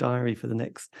clear your diary for the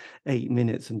next 8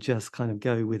 minutes and just kind of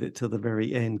go with it till the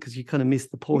very end because you kind of miss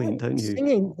the yeah, point, don't you?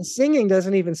 the singing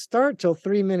doesn't even start till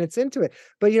 3 minutes into it.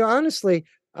 But you know, honestly,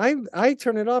 I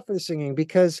turn it off for the singing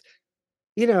because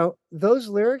you know, those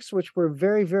lyrics, which were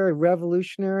very, very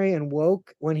revolutionary and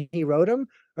woke when he wrote them,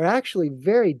 are actually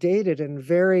very dated and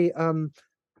very,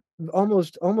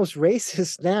 almost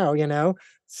racist now, you know?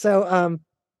 So,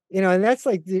 you know, and that's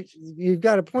like you've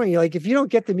got a point. Like, if you don't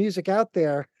get the music out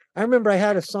there, I remember I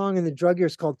had a song in the drug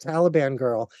years called Taliban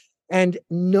Girl. And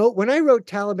no, when I wrote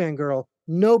Taliban Girl,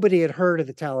 nobody had heard of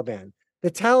the Taliban.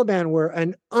 The Taliban were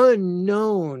an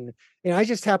unknown. You know, I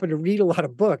just happened to read a lot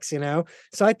of books, you know.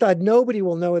 So I thought nobody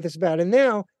will know what this is about. And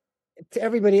now to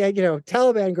everybody, you know,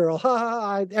 Taliban Girl, ha ha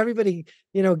ha, everybody,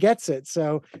 you know, gets it.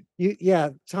 So yeah,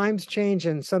 times change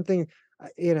and something,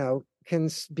 you know, can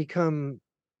become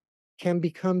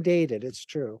dated. It's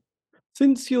true.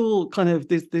 Since you're kind of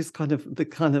this kind of the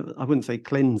kind of I wouldn't say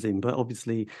cleansing, but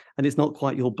obviously, and it's not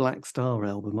quite your Black Star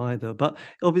album either, but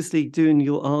obviously doing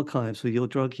your archives for your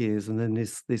drug years and then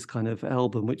this kind of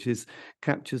album, which is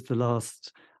captures the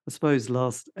last, I suppose,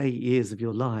 last 8 years of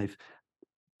your life.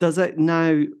 Does it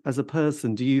now, as a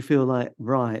person, do you feel like,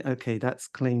 right, okay, that's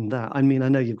cleaned that? I mean, I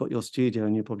know you've got your studio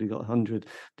and you've probably got 100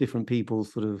 different people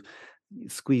sort of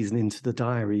squeezing into the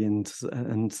diary and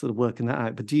sort of working that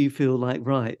out. But do you feel like,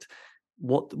 right,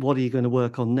 what are you going to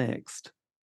work on next?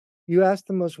 You ask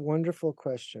the most wonderful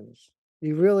questions.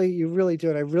 You really do.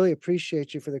 And I really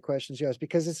appreciate you for the questions you ask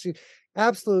because it's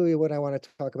absolutely what I want to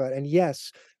talk about. And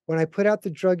yes, when I put out the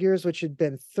drug years, which had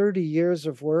been 30 years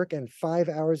of work and 5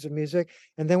 hours of music,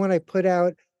 and then when I put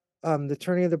out the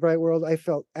Turning of the Bright World, I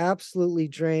felt absolutely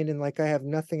drained and like I have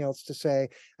nothing else to say.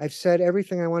 I've said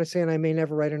everything I want to say, and I may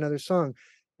never write another song.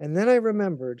 And then I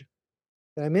remembered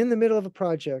that I'm in the middle of a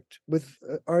project with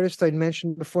an artist I'd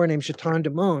mentioned before named Chatan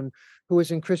Damone, who was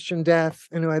in Christian Death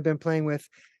and who I've been playing with.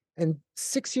 And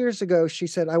 6 years ago, she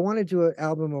said, I want to do an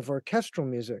album of orchestral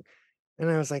music.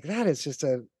 And I was like, that's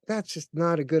just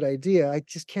not a good idea. I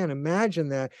just can't imagine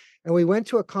that. And we went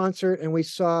to a concert and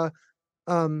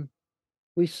um,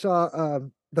 we saw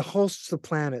the Hosts of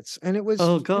Planets. And it was,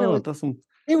 Oh you know, God, that's some.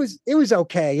 it was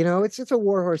okay, you know, it's a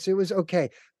war horse. It was okay.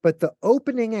 But the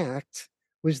opening act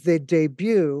was the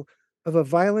debut of a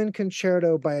violin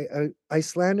concerto by an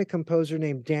Icelandic composer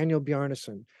named Daniel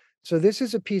Bjarnason. So this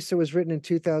is a piece that was written in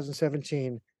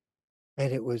 2017,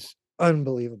 and it was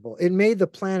unbelievable. It made the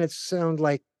planets sound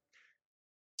like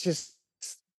just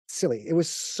silly. It was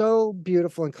so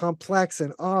beautiful and complex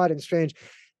and odd and strange.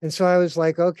 And so I was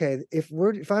like, okay, if I'm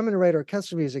going to write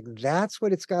orchestral music, that's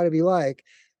what it's got to be like.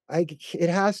 I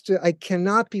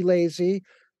cannot be lazy.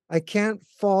 I can't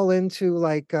fall into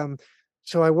like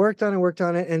so I worked on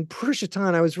it, and poor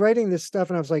Shaitan, I was writing this stuff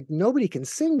and I was like, nobody can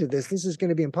sing to this. This is going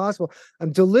to be impossible.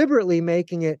 I'm deliberately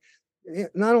making it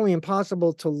not only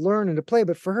impossible to learn and to play,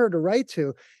 but for her to write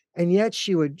to. And yet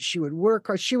she would work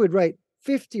hard. She would write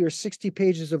 50 or 60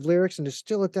 pages of lyrics and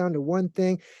distill it down to one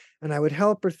thing. And I would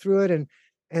help her through it.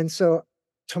 And so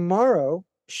tomorrow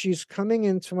she's coming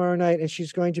in tomorrow night, and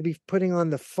she's going to be putting on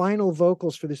the final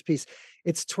vocals for this piece.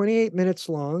 It's 28 minutes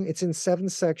long. It's in 7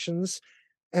 sections,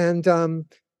 and I'm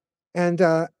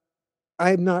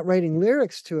not writing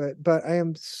lyrics to it, but I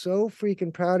am so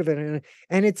freaking proud of it.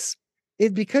 And it's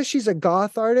because she's a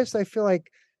goth artist. I feel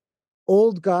like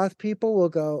old goth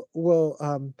people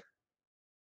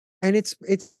and it's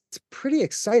pretty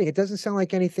exciting. It doesn't sound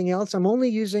like anything else. I'm only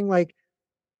using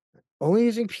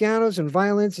pianos and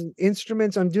violins and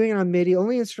instruments. I'm doing it on MIDI,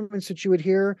 only instruments that you would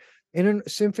hear in a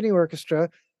symphony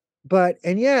orchestra.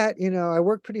 And yet, I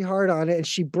worked pretty hard on it, and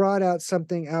she brought out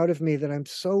something out of me that I'm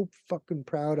so fucking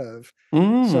proud of.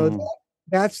 So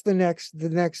that's the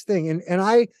next thing.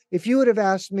 And if you would have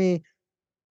asked me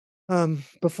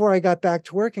before I got back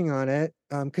to working on it,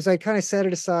 because I kind of set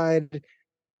it aside,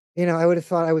 I would have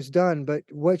thought I was done, but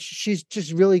she's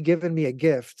just really given me a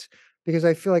gift, because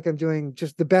I feel like I'm doing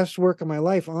just the best work of my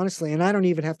life, honestly, and I don't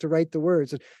even have to write the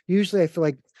words. Usually I feel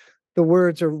like the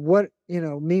words are what,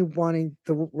 me wanting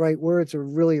the right words are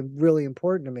really, really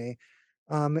important to me.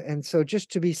 And so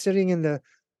just to be sitting in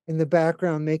the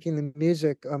background making the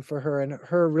music for her, and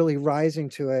her really rising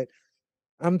to it,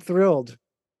 I'm thrilled.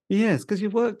 Yes, because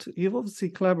you've obviously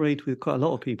collaborated with quite a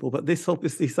lot of people, but this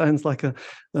obviously sounds like a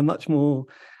much more,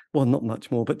 well, not much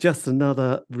more, but just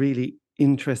another really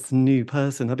interesting new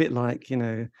person. A bit like,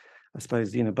 I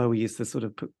suppose, Bowie used to sort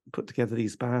of put together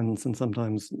these bands and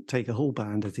sometimes take a whole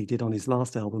band, as he did on his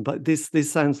last album. But this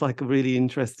sounds like a really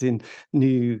interesting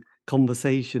new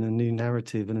conversation, a new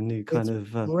narrative, and a new kind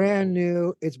of brand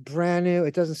new. It's brand new.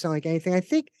 It doesn't sound like anything. I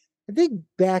think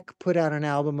Beck put out an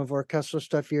album of orchestral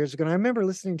stuff years ago, and I remember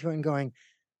listening to it and going,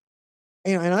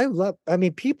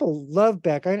 and people love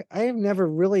Beck. I have never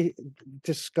really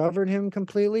discovered him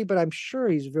completely, but I'm sure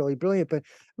he's really brilliant. But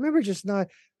I remember just not.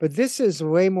 But this is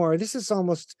way more. This is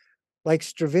almost like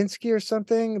Stravinsky or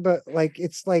something. But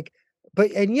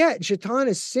and yet Jatan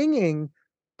is singing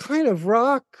kind of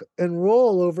rock and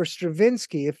roll over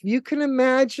Stravinsky. If you can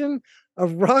imagine a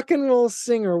rock and roll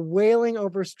singer wailing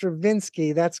over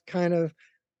Stravinsky, that's kind of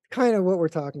what we're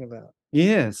talking about.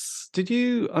 Yes. Did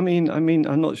you, I'm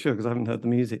not sure because I haven't heard the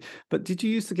music, but did you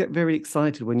used to get very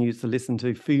excited when you used to listen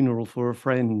to Funeral for a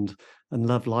Friend and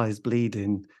Love Lies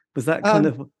Bleeding? Was that kind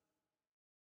of...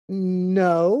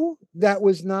 No, that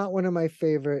was not one of my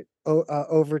favorite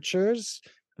overtures.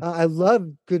 I love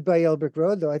Goodbye Yellow Brick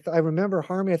Road, though. I remember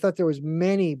Harmony. I thought there was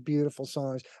many beautiful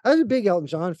songs. I was a big Elton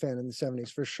John fan in the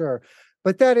 70s for sure.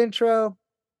 But that intro,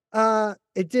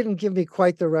 it didn't give me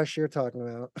quite the rush you're talking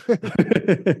about.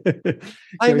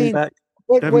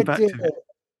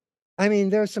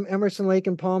 There's some Emerson, Lake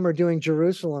and Palmer doing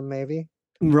Jerusalem, maybe.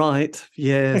 Right.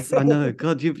 Yes, I know.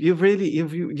 God, you've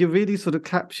really sort of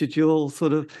captured your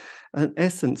sort of an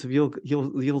essence of your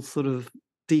sort of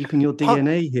deep in your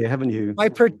DNA here, haven't you? My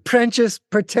pretentious,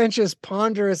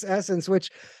 ponderous essence, which,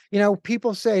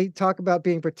 people talk about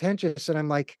being pretentious, and I'm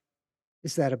like,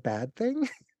 is that a bad thing?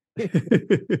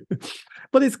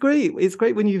 But it's great. It's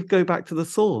great when you go back to the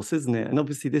source, isn't it? And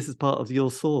obviously this is part of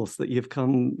your source that you've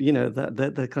come,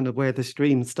 that the kind of where the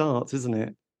stream starts, isn't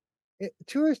it?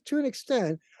 To an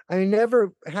extent. I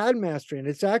never had mastering.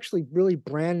 It's actually really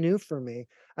brand new for me.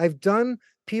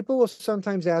 People will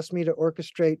sometimes ask me to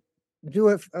do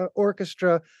an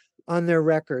orchestra on their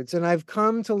records, and I've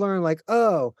come to learn, like,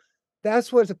 oh,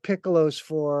 that's what a piccolo's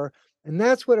for, and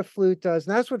that's what a flute does,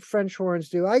 and that's what French horns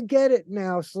do. I get it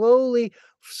now. Slowly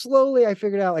I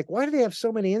figured out, like, why do they have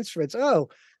so many instruments? Oh,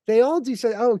 they all do.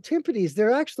 Timpanis,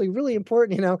 they're actually really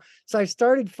important, So I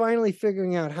started finally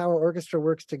figuring out how an orchestra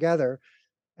works together,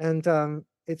 and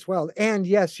it's wild. And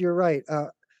yes, you're right.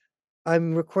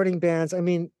 I'm recording bands.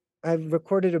 I've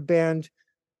recorded a band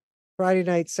Friday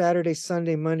night, Saturday,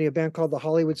 Sunday, Monday, a band called the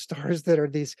Hollywood Stars, that are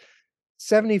these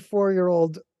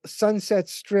 74-year-old Sunset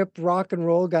Strip rock and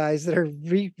roll guys that are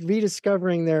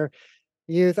rediscovering their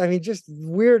youth. Just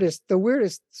the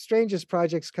weirdest, strangest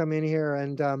projects come in here,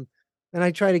 and I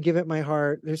try to give it my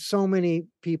heart. There's so many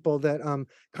people that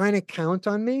kind of count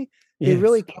on me. They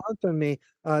really count on me.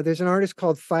 There's an artist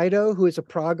called Fido, who is a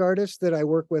prog artist that I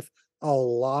work with a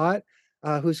lot,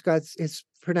 who's got, it's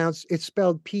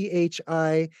spelled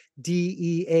Phideaux,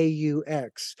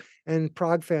 and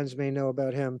prog fans may know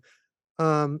about him.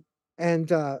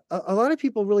 And a lot of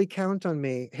people really count on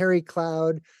me. Harry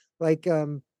Cloud, like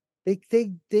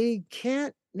they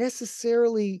can't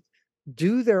necessarily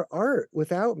do their art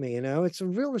without me. It's a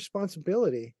real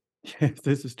responsibility. Yes,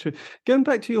 this is true. Going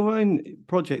back to your own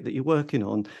project that you're working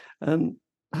on,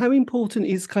 how important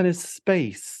is kind of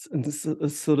space and a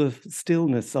sort of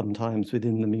stillness sometimes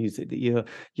within the music that you're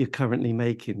currently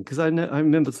making? Because I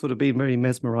remember sort of being very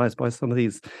mesmerized by some of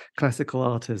these classical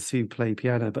artists who play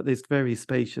piano, but it's very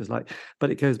spacious. But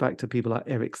it goes back to people like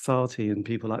Eric Satie and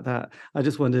people like that. I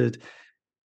just wondered,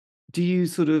 do you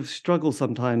sort of struggle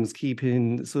sometimes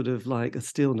keeping sort of like a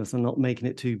stillness and not making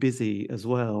it too busy as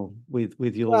well with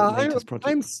your Well, latest project?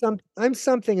 I'm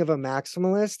something of a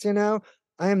maximalist, you know.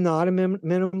 I am not a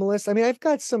minimalist. I mean, I've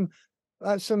got some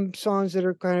songs that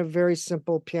are kind of very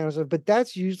simple piano stuff, but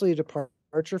that's usually a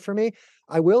departure for me.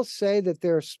 I will say that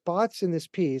there are spots in this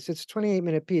piece. It's a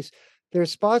 28-minute piece. There are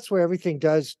spots where everything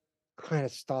does kind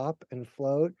of stop and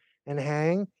float and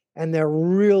hang, and they're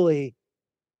really,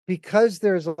 because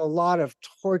there's a lot of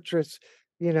torturous,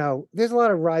 you know, there's a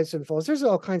lot of rise and falls. There's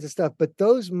all kinds of stuff, but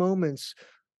those moments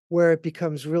where it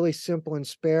becomes really simple and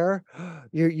spare,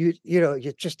 you know,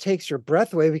 it just takes your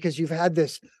breath away because you've had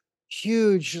this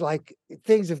huge, like,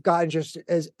 things have gotten just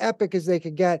as epic as they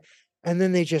could get, and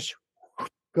then they just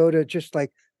go to just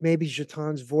like maybe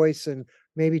Jatan's voice and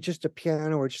maybe just a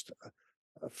piano or just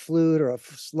a flute or a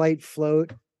slight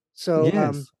float. So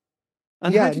Yes.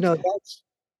 And how yeah, did no, that's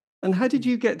And how did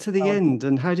you get to the powerful. end?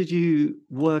 And how did you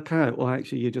work out? Well,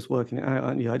 actually, you're just working it out,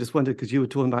 aren't you? I just wondered because you were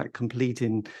talking about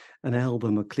completing an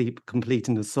album or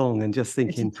completing a song, and just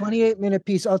It's a thinking, 28-minute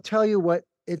piece. I'll tell you what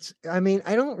it's, I mean,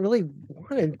 I don't really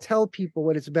want to tell people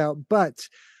what it's about, but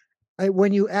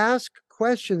when you ask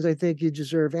questions, I think you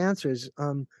deserve answers.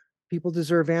 People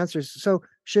deserve answers. So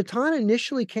Shaitan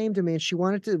initially came to me and she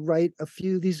wanted to write a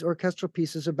few of these orchestral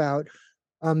pieces about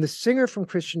the singer from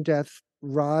Christian Death,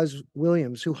 Roz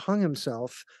Williams, who hung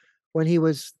himself when he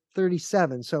was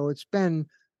 37. So it's been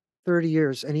 30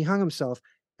 years and he hung himself.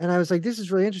 And I was like, this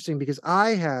is really interesting because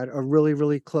I had a really,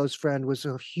 really close friend, was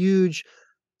a huge,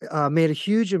 made a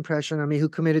huge impression on me, who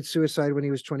committed suicide when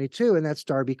he was 22, and that's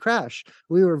Darby Crash.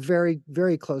 We were very,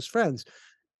 very close friends.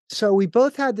 So we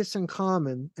both had this in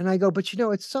common. And I go, but you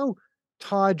know, it's so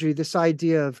tawdry, this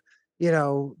idea of, you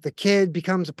know, the kid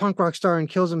becomes a punk rock star and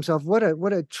kills himself. What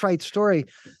a trite story.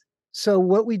 So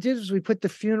what we did is we put the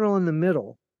funeral in the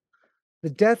middle. The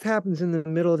death happens in the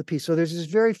middle of the piece. So there's this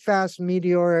very fast,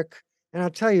 meteoric, and I'll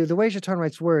tell you, the way Chaton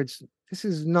writes words, this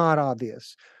is not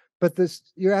obvious. But this,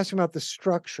 you're asking about the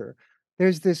structure.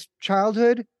 There's this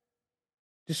childhood,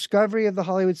 discovery of the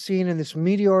Hollywood scene, and this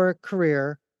meteoric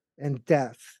career and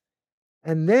death.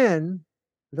 And then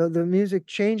the music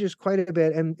changes quite a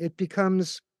bit, and it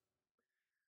becomes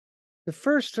the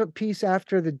first piece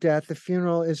after the death, the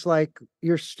funeral, is like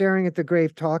you're staring at the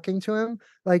grave talking to him.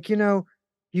 Like, you know,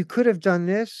 you could have done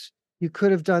this. You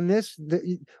could have done this.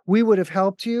 We would have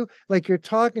helped you. Like you're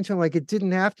talking to him like it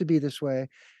didn't have to be this way.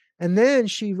 And then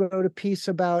she wrote a piece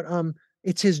about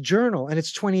it's his journal and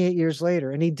it's 28 years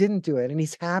later and he didn't do it and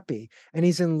he's happy and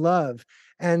he's in love.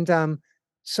 And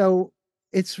so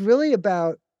it's really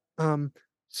about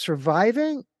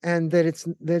surviving, and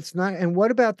that's not, and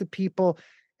what about the people?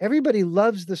 Everybody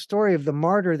loves the story of the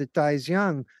martyr that dies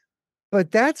young, but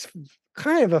that's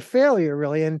kind of a failure,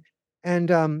 really.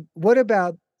 And what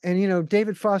about, and you know,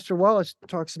 David Foster Wallace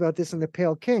talks about this in The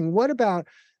Pale King. What about,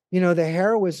 you know, the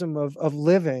heroism of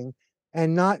living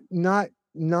and not you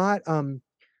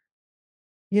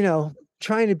know,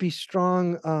 trying to be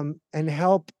strong and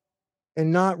help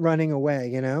and not running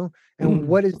away, you know? And mm,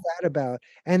 what is that about?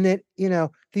 And that, you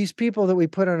know, these people that we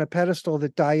put on a pedestal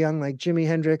that die young, like Jimi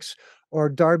Hendrix or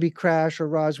Darby Crash or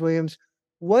Roz Williams,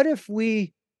 what if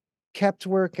we kept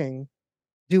working?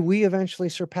 Do we eventually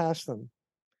surpass them?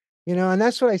 You know, and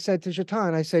that's what I said to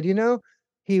Jatan. I said, you know,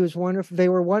 he was wonderful. They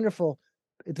were wonderful.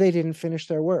 They didn't finish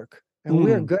their work. And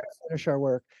we're mm. good to finish our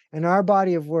work. And our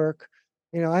body of work,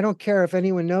 you know, I don't care if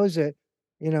anyone knows it,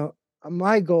 you know,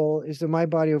 my goal is that my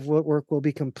body of work will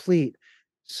be complete.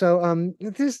 So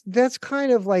that's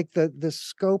kind of like the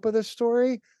scope of the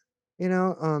story, you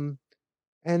know.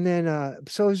 And then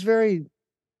so it's very,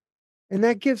 and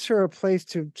that gives her a place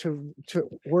to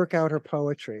work out her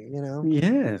poetry, you know.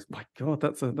 Yes, my God,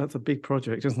 that's a big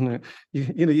project, isn't it?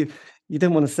 You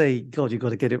don't want to say, God, you've got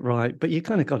to get it right, but you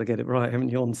kind of got to get it right, haven't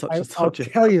you, on such a I'll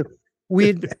subject? tell you,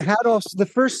 we'd had all the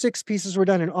first 6 pieces were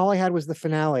done, and all I had was the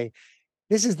finale.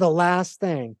 This is the last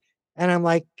thing. And I'm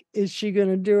like, is she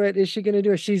gonna do it? Is she gonna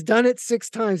do it? She's done it 6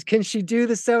 times. Can she do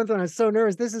the 7th one? I'm so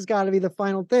nervous. This has got to be the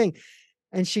final thing.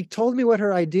 And she told me what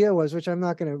her idea was, which I'm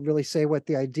not going to really say what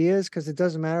the idea is because it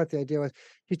doesn't matter what the idea was.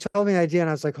 She told me the idea, and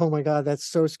I was like, oh my God, that's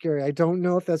so scary. I don't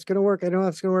know if that's going to work. I don't know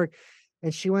if it's going to work.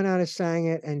 And she went out and sang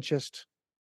it, and just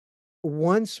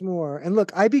once more. And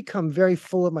look, I become very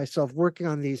full of myself working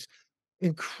on these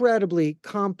incredibly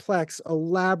complex,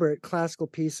 elaborate classical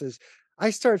pieces. I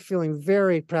start feeling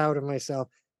very proud of myself.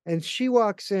 And she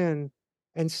walks in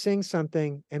and sings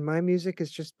something, and my music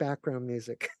is just background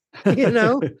music. You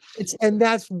know? And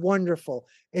that's wonderful.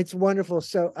 It's wonderful.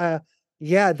 So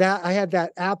yeah, that I had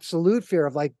that absolute fear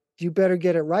of like, you better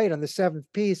get it right on the seventh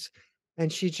piece.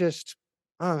 And she just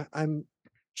I'm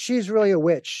she's really a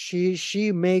witch.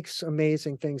 She makes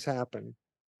amazing things happen.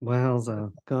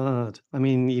 Wowza, God. I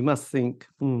mean, you must think,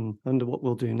 wonder what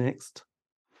we'll do next.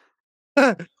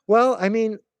 Well, I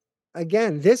mean,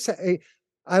 again, this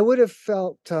I would have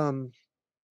felt I don't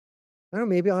know,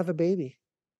 maybe I'll have a baby.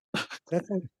 That's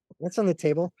that's on the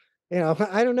table. You know,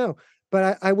 I don't know.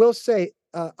 But I will say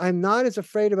I'm not as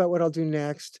afraid about what I'll do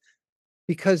next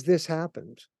because this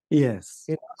happened. Yes.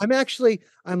 You know,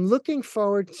 I'm looking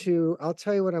forward to, I'll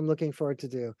tell you what I'm looking forward to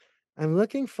do. I'm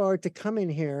looking forward to coming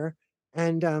here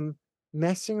and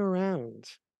messing around,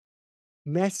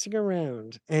 messing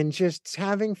around and just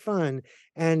having fun.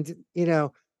 And, you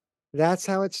know, that's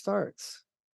how it starts.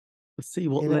 To see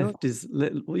what You know, left is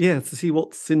yeah, to see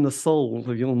what's in the soul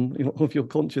of your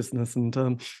consciousness and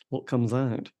what comes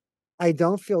out. I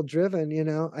don't feel driven, you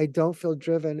know, I don't feel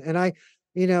driven. And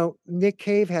you know, Nick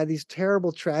Cave had these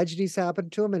terrible tragedies happen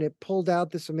to him and it pulled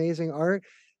out this amazing art.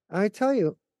 I tell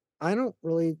you, I don't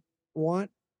really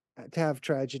want to have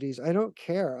tragedies. I don't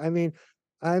care. I mean,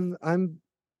 I'm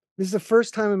this is the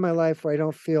first time in my life where I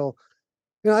don't feel,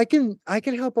 you know, I can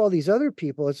help all these other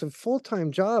people. It's a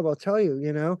full-time job, I'll tell you,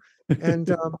 you know.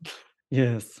 And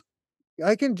Yes.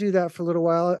 I can do that for a little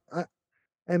while.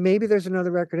 And maybe there's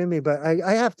another record in me, but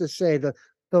I have to say the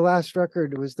last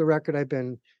record was the record I've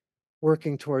been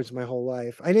working towards my whole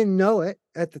life. I didn't know it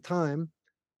at the time,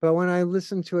 but when I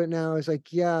listened to it now, I was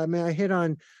like, yeah, I mean, I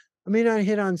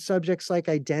hit on subjects like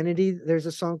identity. There's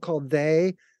a song called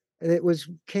They. It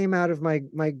came out of my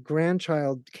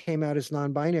grandchild came out as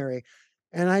non-binary.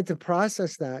 And I had to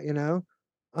process that, you know?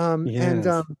 Um, and Yes.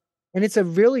 um, and it's a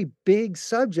really big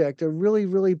subject, a really,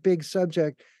 really big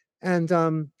subject. And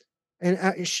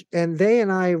and they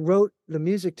and I wrote the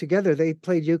music together. They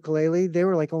played ukulele. They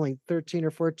were like only 13 or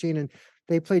 14 and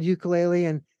they played ukulele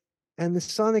and the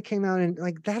song that came out and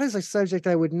like that is a subject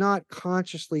I would not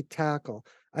consciously tackle.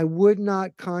 I would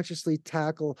not consciously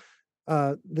tackle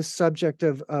the subject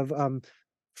of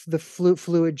the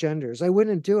fluid genders. I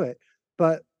wouldn't do it.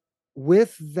 But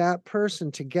with that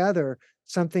person together,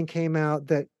 something came out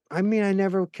that I mean I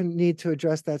never can need to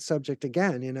address that subject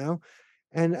again, you know?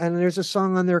 And there's a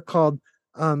song on there called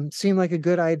Seemed Like a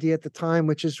Good Idea at the Time,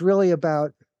 which is really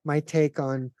about my take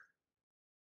on,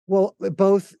 well,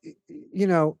 both, you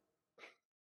know,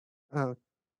 uh,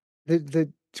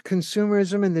 the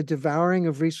consumerism and the devouring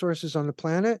of resources on the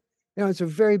planet. You know, it's a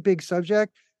very big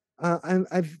subject. I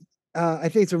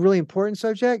think it's a really important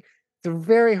subject. It's a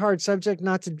very hard subject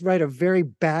not to write a very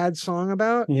bad song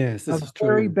about. Yes, A this is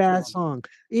very true. bad song.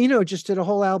 Eno just did a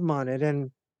whole album on it,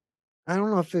 and I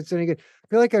don't know if it's any good. I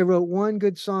feel like I wrote one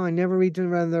good song. I never redid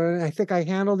another. And I think I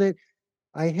handled it.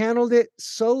 I handled it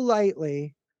so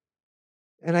lightly,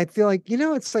 and I feel like, you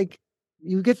know, it's like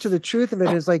you get to the truth of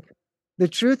it is like the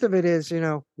truth of it is, you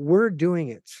know, we're doing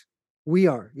it. We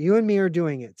are. You and me are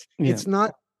doing it. Yeah. It's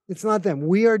not them.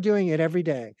 We are doing it every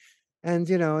day. And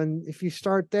you know, and if you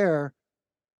start there,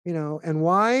 you know, and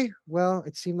why? Well,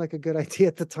 it seemed like a good idea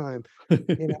at the time. You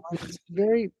know, and it's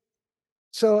very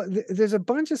so there's a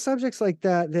bunch of subjects like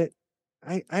that that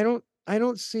I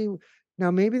don't see now.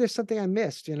 Maybe there's something I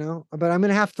missed, you know, but I'm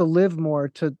gonna have to live more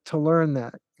to learn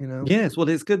that, you know. Yes, well,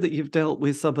 it's good that you've dealt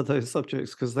with some of those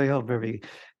subjects because they are very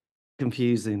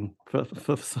confusing for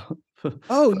some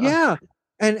Oh for us. yeah,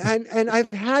 and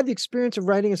I've had the experience of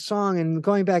writing a song and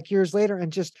going back years later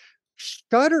and just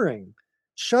shuddering,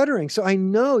 shuddering. So I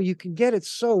know you can get it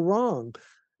so wrong,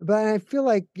 but I feel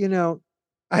like you know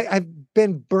I've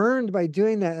been burned by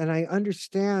doing that, and I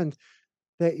understand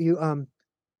that you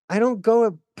I don't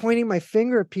go pointing my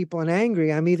finger at people and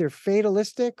angry. I'm either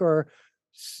fatalistic or,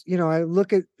 you know, I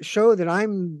look at show that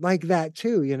I'm like that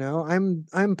too. You know,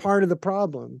 I'm part of the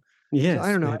problem. So I Yes,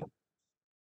 don't know. yeah.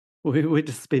 We're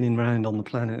just spinning round on the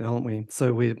planet, aren't we?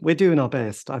 So we're doing our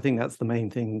best. I think that's the main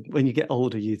thing. When you get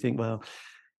older, you think, well,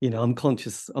 you know, I'm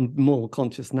more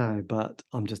conscious now, but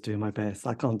I'm just doing my best.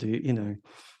 I can't do, you know,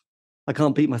 I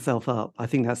can't beat myself up. I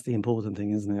think that's the important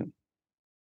thing, isn't it?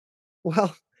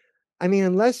 Well, I mean,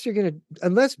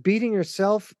 unless beating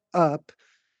yourself up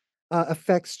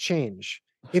affects change.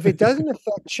 If it doesn't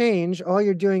affect change, all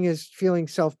you're doing is feeling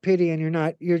self pity,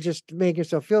 and you're just making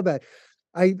yourself feel bad.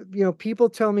 You know, people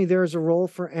tell me there's a role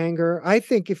for anger. I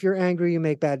think if you're angry, you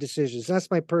make bad decisions. That's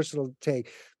my personal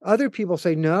take. Other people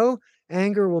say no,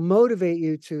 anger will motivate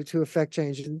you to affect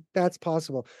change, and that's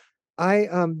possible.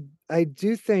 I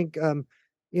do think,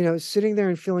 sitting there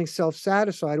and feeling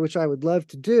self-satisfied, which I would love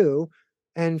to do,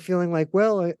 and feeling like,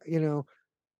 well,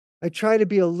 I try to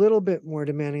be a little bit more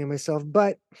demanding of myself,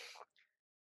 but,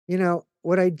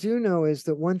 what I do know is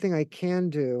that one thing I can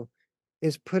do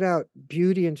is put out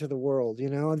beauty into the world,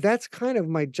 and that's kind of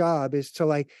my job, is to,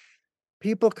 like,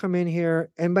 people come in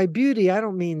here, and by beauty, I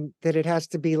don't mean that it has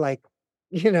to be like,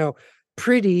 you know,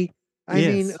 pretty. I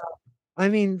mean, Yes. I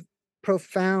mean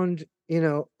profound,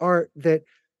 art that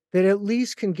at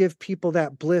least can give people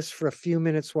that bliss for a few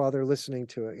minutes while they're listening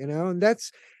to it, and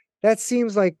that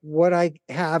seems like what I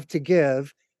have to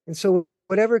give. And so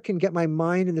whatever can get my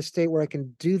mind in the state where I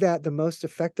can do that the most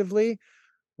effectively,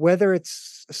 whether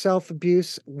it's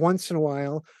self-abuse once in a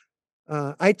while.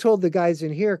 I told the guys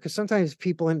in here, because sometimes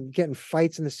people get in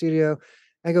fights in the studio.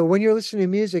 I go, when you're listening to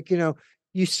music,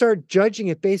 you start judging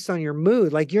it based on your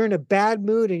mood. Like, you're in a bad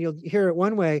mood and you'll hear it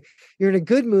one way. You're in a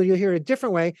good mood, you'll hear it a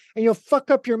different way, and you'll fuck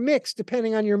up your mix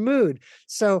depending on your mood.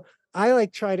 So I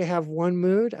like try to have one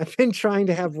mood. I've been trying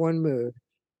to have one mood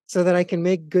so that I can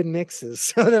make good mixes,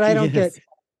 so that I don't get, Yes.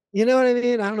 you know what I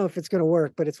mean? I don't know if it's going to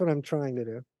work, but it's what I'm trying to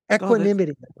do. Oh, that's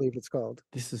Equanimity, I believe it's called.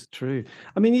 this is true.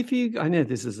 I mean, if you, I know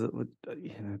this is a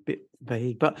bit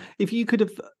vague, but if you could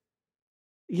have,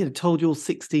 told your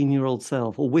 16-year-old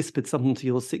self, or whispered something to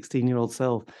your 16-year-old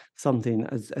self, something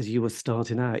as you were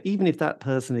starting out, even if that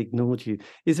person ignored you,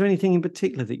 is there anything in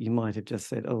particular that you might have just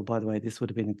said, "Oh, by the way, this would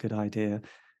have been a good idea,"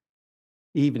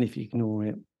 even if you ignore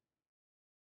it?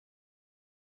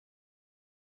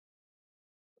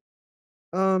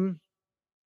 Um,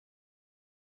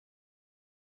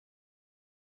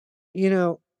 You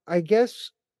know, I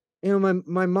guess,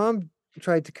 my mom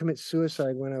tried to commit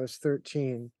suicide when I was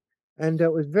 13, and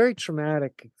it was very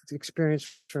traumatic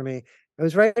experience for me. It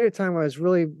was right at a time when I was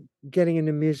really getting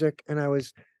into music, and I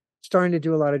was starting to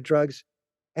do a lot of drugs.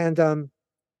 And I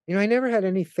never had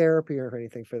any therapy or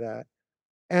anything for that.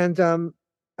 And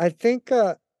I think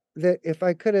that if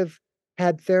I could have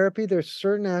had therapy, there's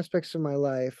certain aspects of my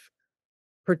life,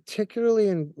 particularly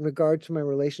in regard to my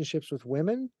relationships with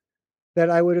women, that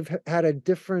I would have had a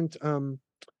different,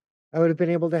 I would have been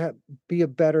able to be a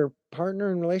better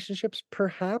partner in relationships,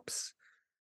 perhaps.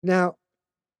 Now,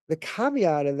 the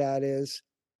caveat of that is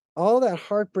all that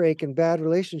heartbreak and bad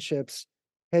relationships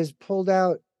has pulled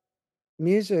out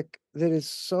music that is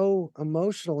so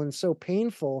emotional and so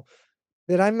painful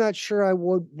that I'm not sure I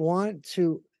would want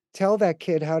to tell that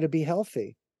kid how to be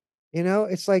healthy.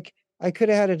 It's like I could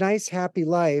have had a nice, happy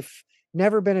life,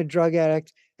 never been a drug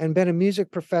addict, and been a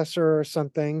music professor or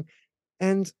something.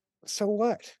 And so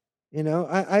what?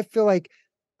 I feel like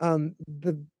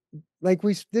the like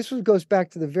we s- this one goes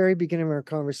back to the very beginning of our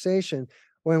conversation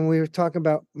when we were talking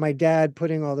about my dad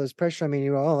putting all those pressure on me. And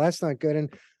you go, oh, that's not good.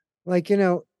 And like,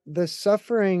 the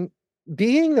suffering,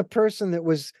 being the person that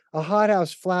was a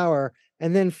hothouse flower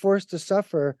and then forced to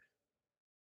suffer,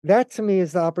 that to me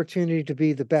is the opportunity to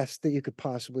be the best that you could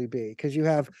possibly be, because you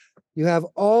have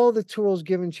all the tools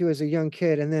given to you as a young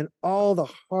kid, and then all the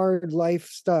hard life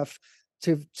stuff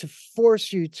to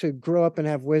force you to grow up and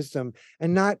have wisdom,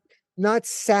 and not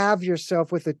salve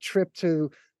yourself with a trip to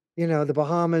the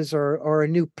Bahamas, or a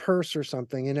new purse or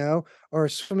something, or a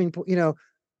swimming pool,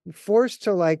 forced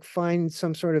to like find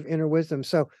some sort of inner wisdom.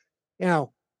 So, you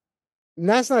know and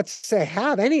that's not to say I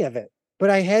have any of it, but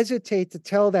I hesitate to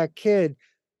tell that kid,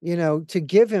 to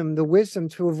give him the wisdom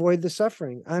to avoid the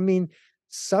suffering. I mean,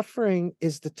 suffering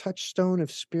is the touchstone of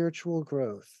spiritual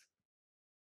growth.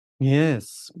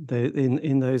 Yes,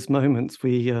 in those moments,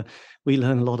 we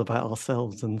learn a lot about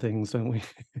ourselves and things, don't we?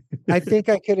 I think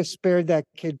I could have spared that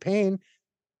kid pain.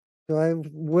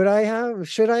 Would I have?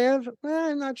 Should I have?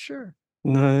 I'm not sure.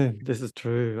 No, this is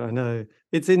true. I know.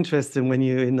 It's interesting when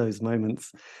you're in those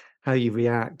moments, how you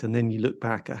react, and then you look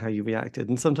back at how you reacted,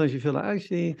 and sometimes you feel like,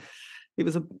 actually, it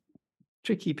was a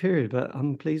tricky period, but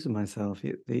I'm pleased with myself.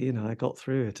 I got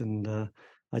through it, and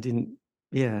I didn't.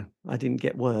 Yeah, I didn't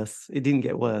get worse. It didn't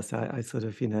get worse. I sort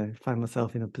of, found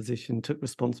myself in a position, took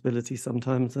responsibility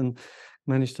sometimes, and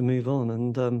managed to move on.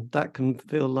 And that can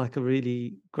feel like a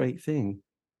really great thing.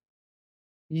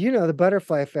 The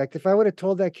butterfly effect. If I would have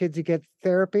told that kid to get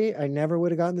therapy, I never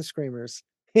would have gotten the screamers.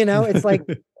 It's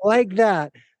like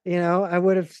that. I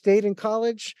would have stayed in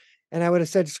college, and I would have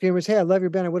said to screamers, "Hey, I love your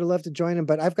band. I would have loved to join them,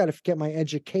 but I've got to get my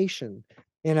education."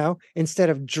 Instead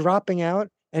of dropping out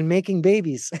and making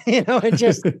babies, and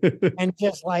just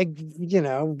like,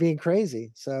 being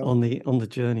crazy. So On the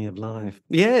journey of life.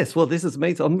 Yes, well, this is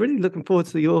amazing. I'm really looking forward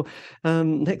to your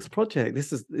next project.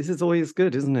 This is always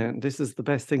good, isn't it? This is the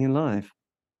best thing in life.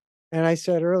 and I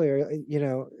said earlier,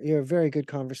 you're a very good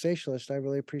conversationalist. I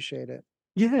really appreciate it.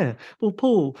 Yeah. Well,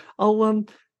 Paul,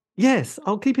 yes,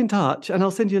 I'll keep in touch and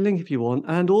I'll send you a link if you want.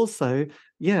 And also,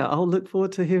 yeah, I'll look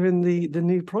forward to hearing the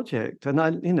new project. And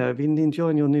I've been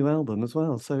enjoying your new album as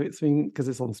well. So it's been because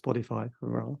it's on Spotify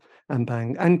and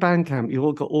Bandcamp. You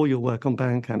all got all your work on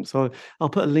Bandcamp. So I'll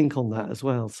put a link on that as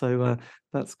well. So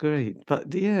that's great.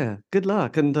 But yeah, good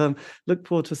luck and look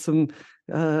forward to some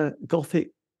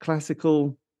gothic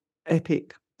classical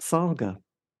epic saga.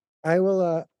 I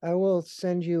will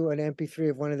send you an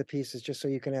MP3 of one of the pieces just so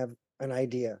you can have an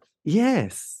idea.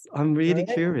 Yes, I'm really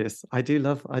Alright. curious. I do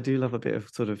love a bit of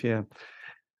sort of, yeah,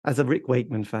 as a Rick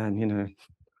Wakeman fan, you know.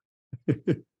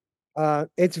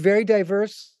 It's very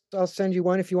diverse. I'll send you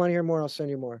one. If you want to hear more, I'll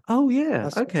send you more. Oh yeah,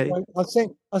 I'll send you okay. one.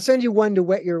 I'll send you one to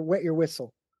wet your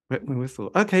whistle. Wet my whistle.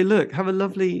 Okay, look, have a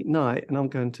lovely night, and I'm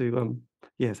going to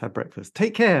yes, have breakfast.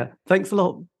 Take care. Thanks a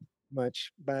lot.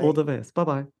 Much. Bye. All the best.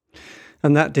 Bye-bye.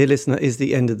 And that, dear listener, is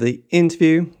the end of the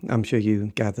interview. I'm sure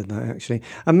you gathered that, actually.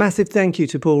 A massive thank you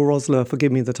to Paul Rosler for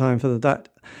giving me the time for that.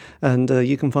 And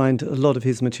you can find a lot of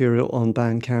his material on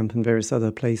Bandcamp and various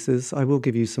other places. I will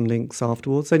give you some links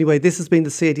afterwards. Anyway, this has been the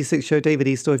C86 Show, David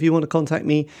Easter. If you want to contact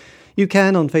me, you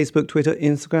can on Facebook, Twitter,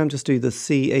 Instagram. Just do the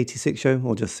C86 Show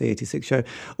or just C86 Show.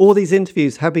 All these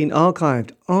interviews have been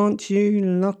archived. Aren't you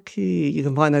lucky? You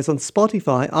can find those on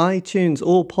Spotify, iTunes,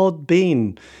 or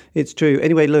Podbean. It's true.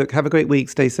 Anyway, look, have a great week.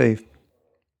 Stay safe.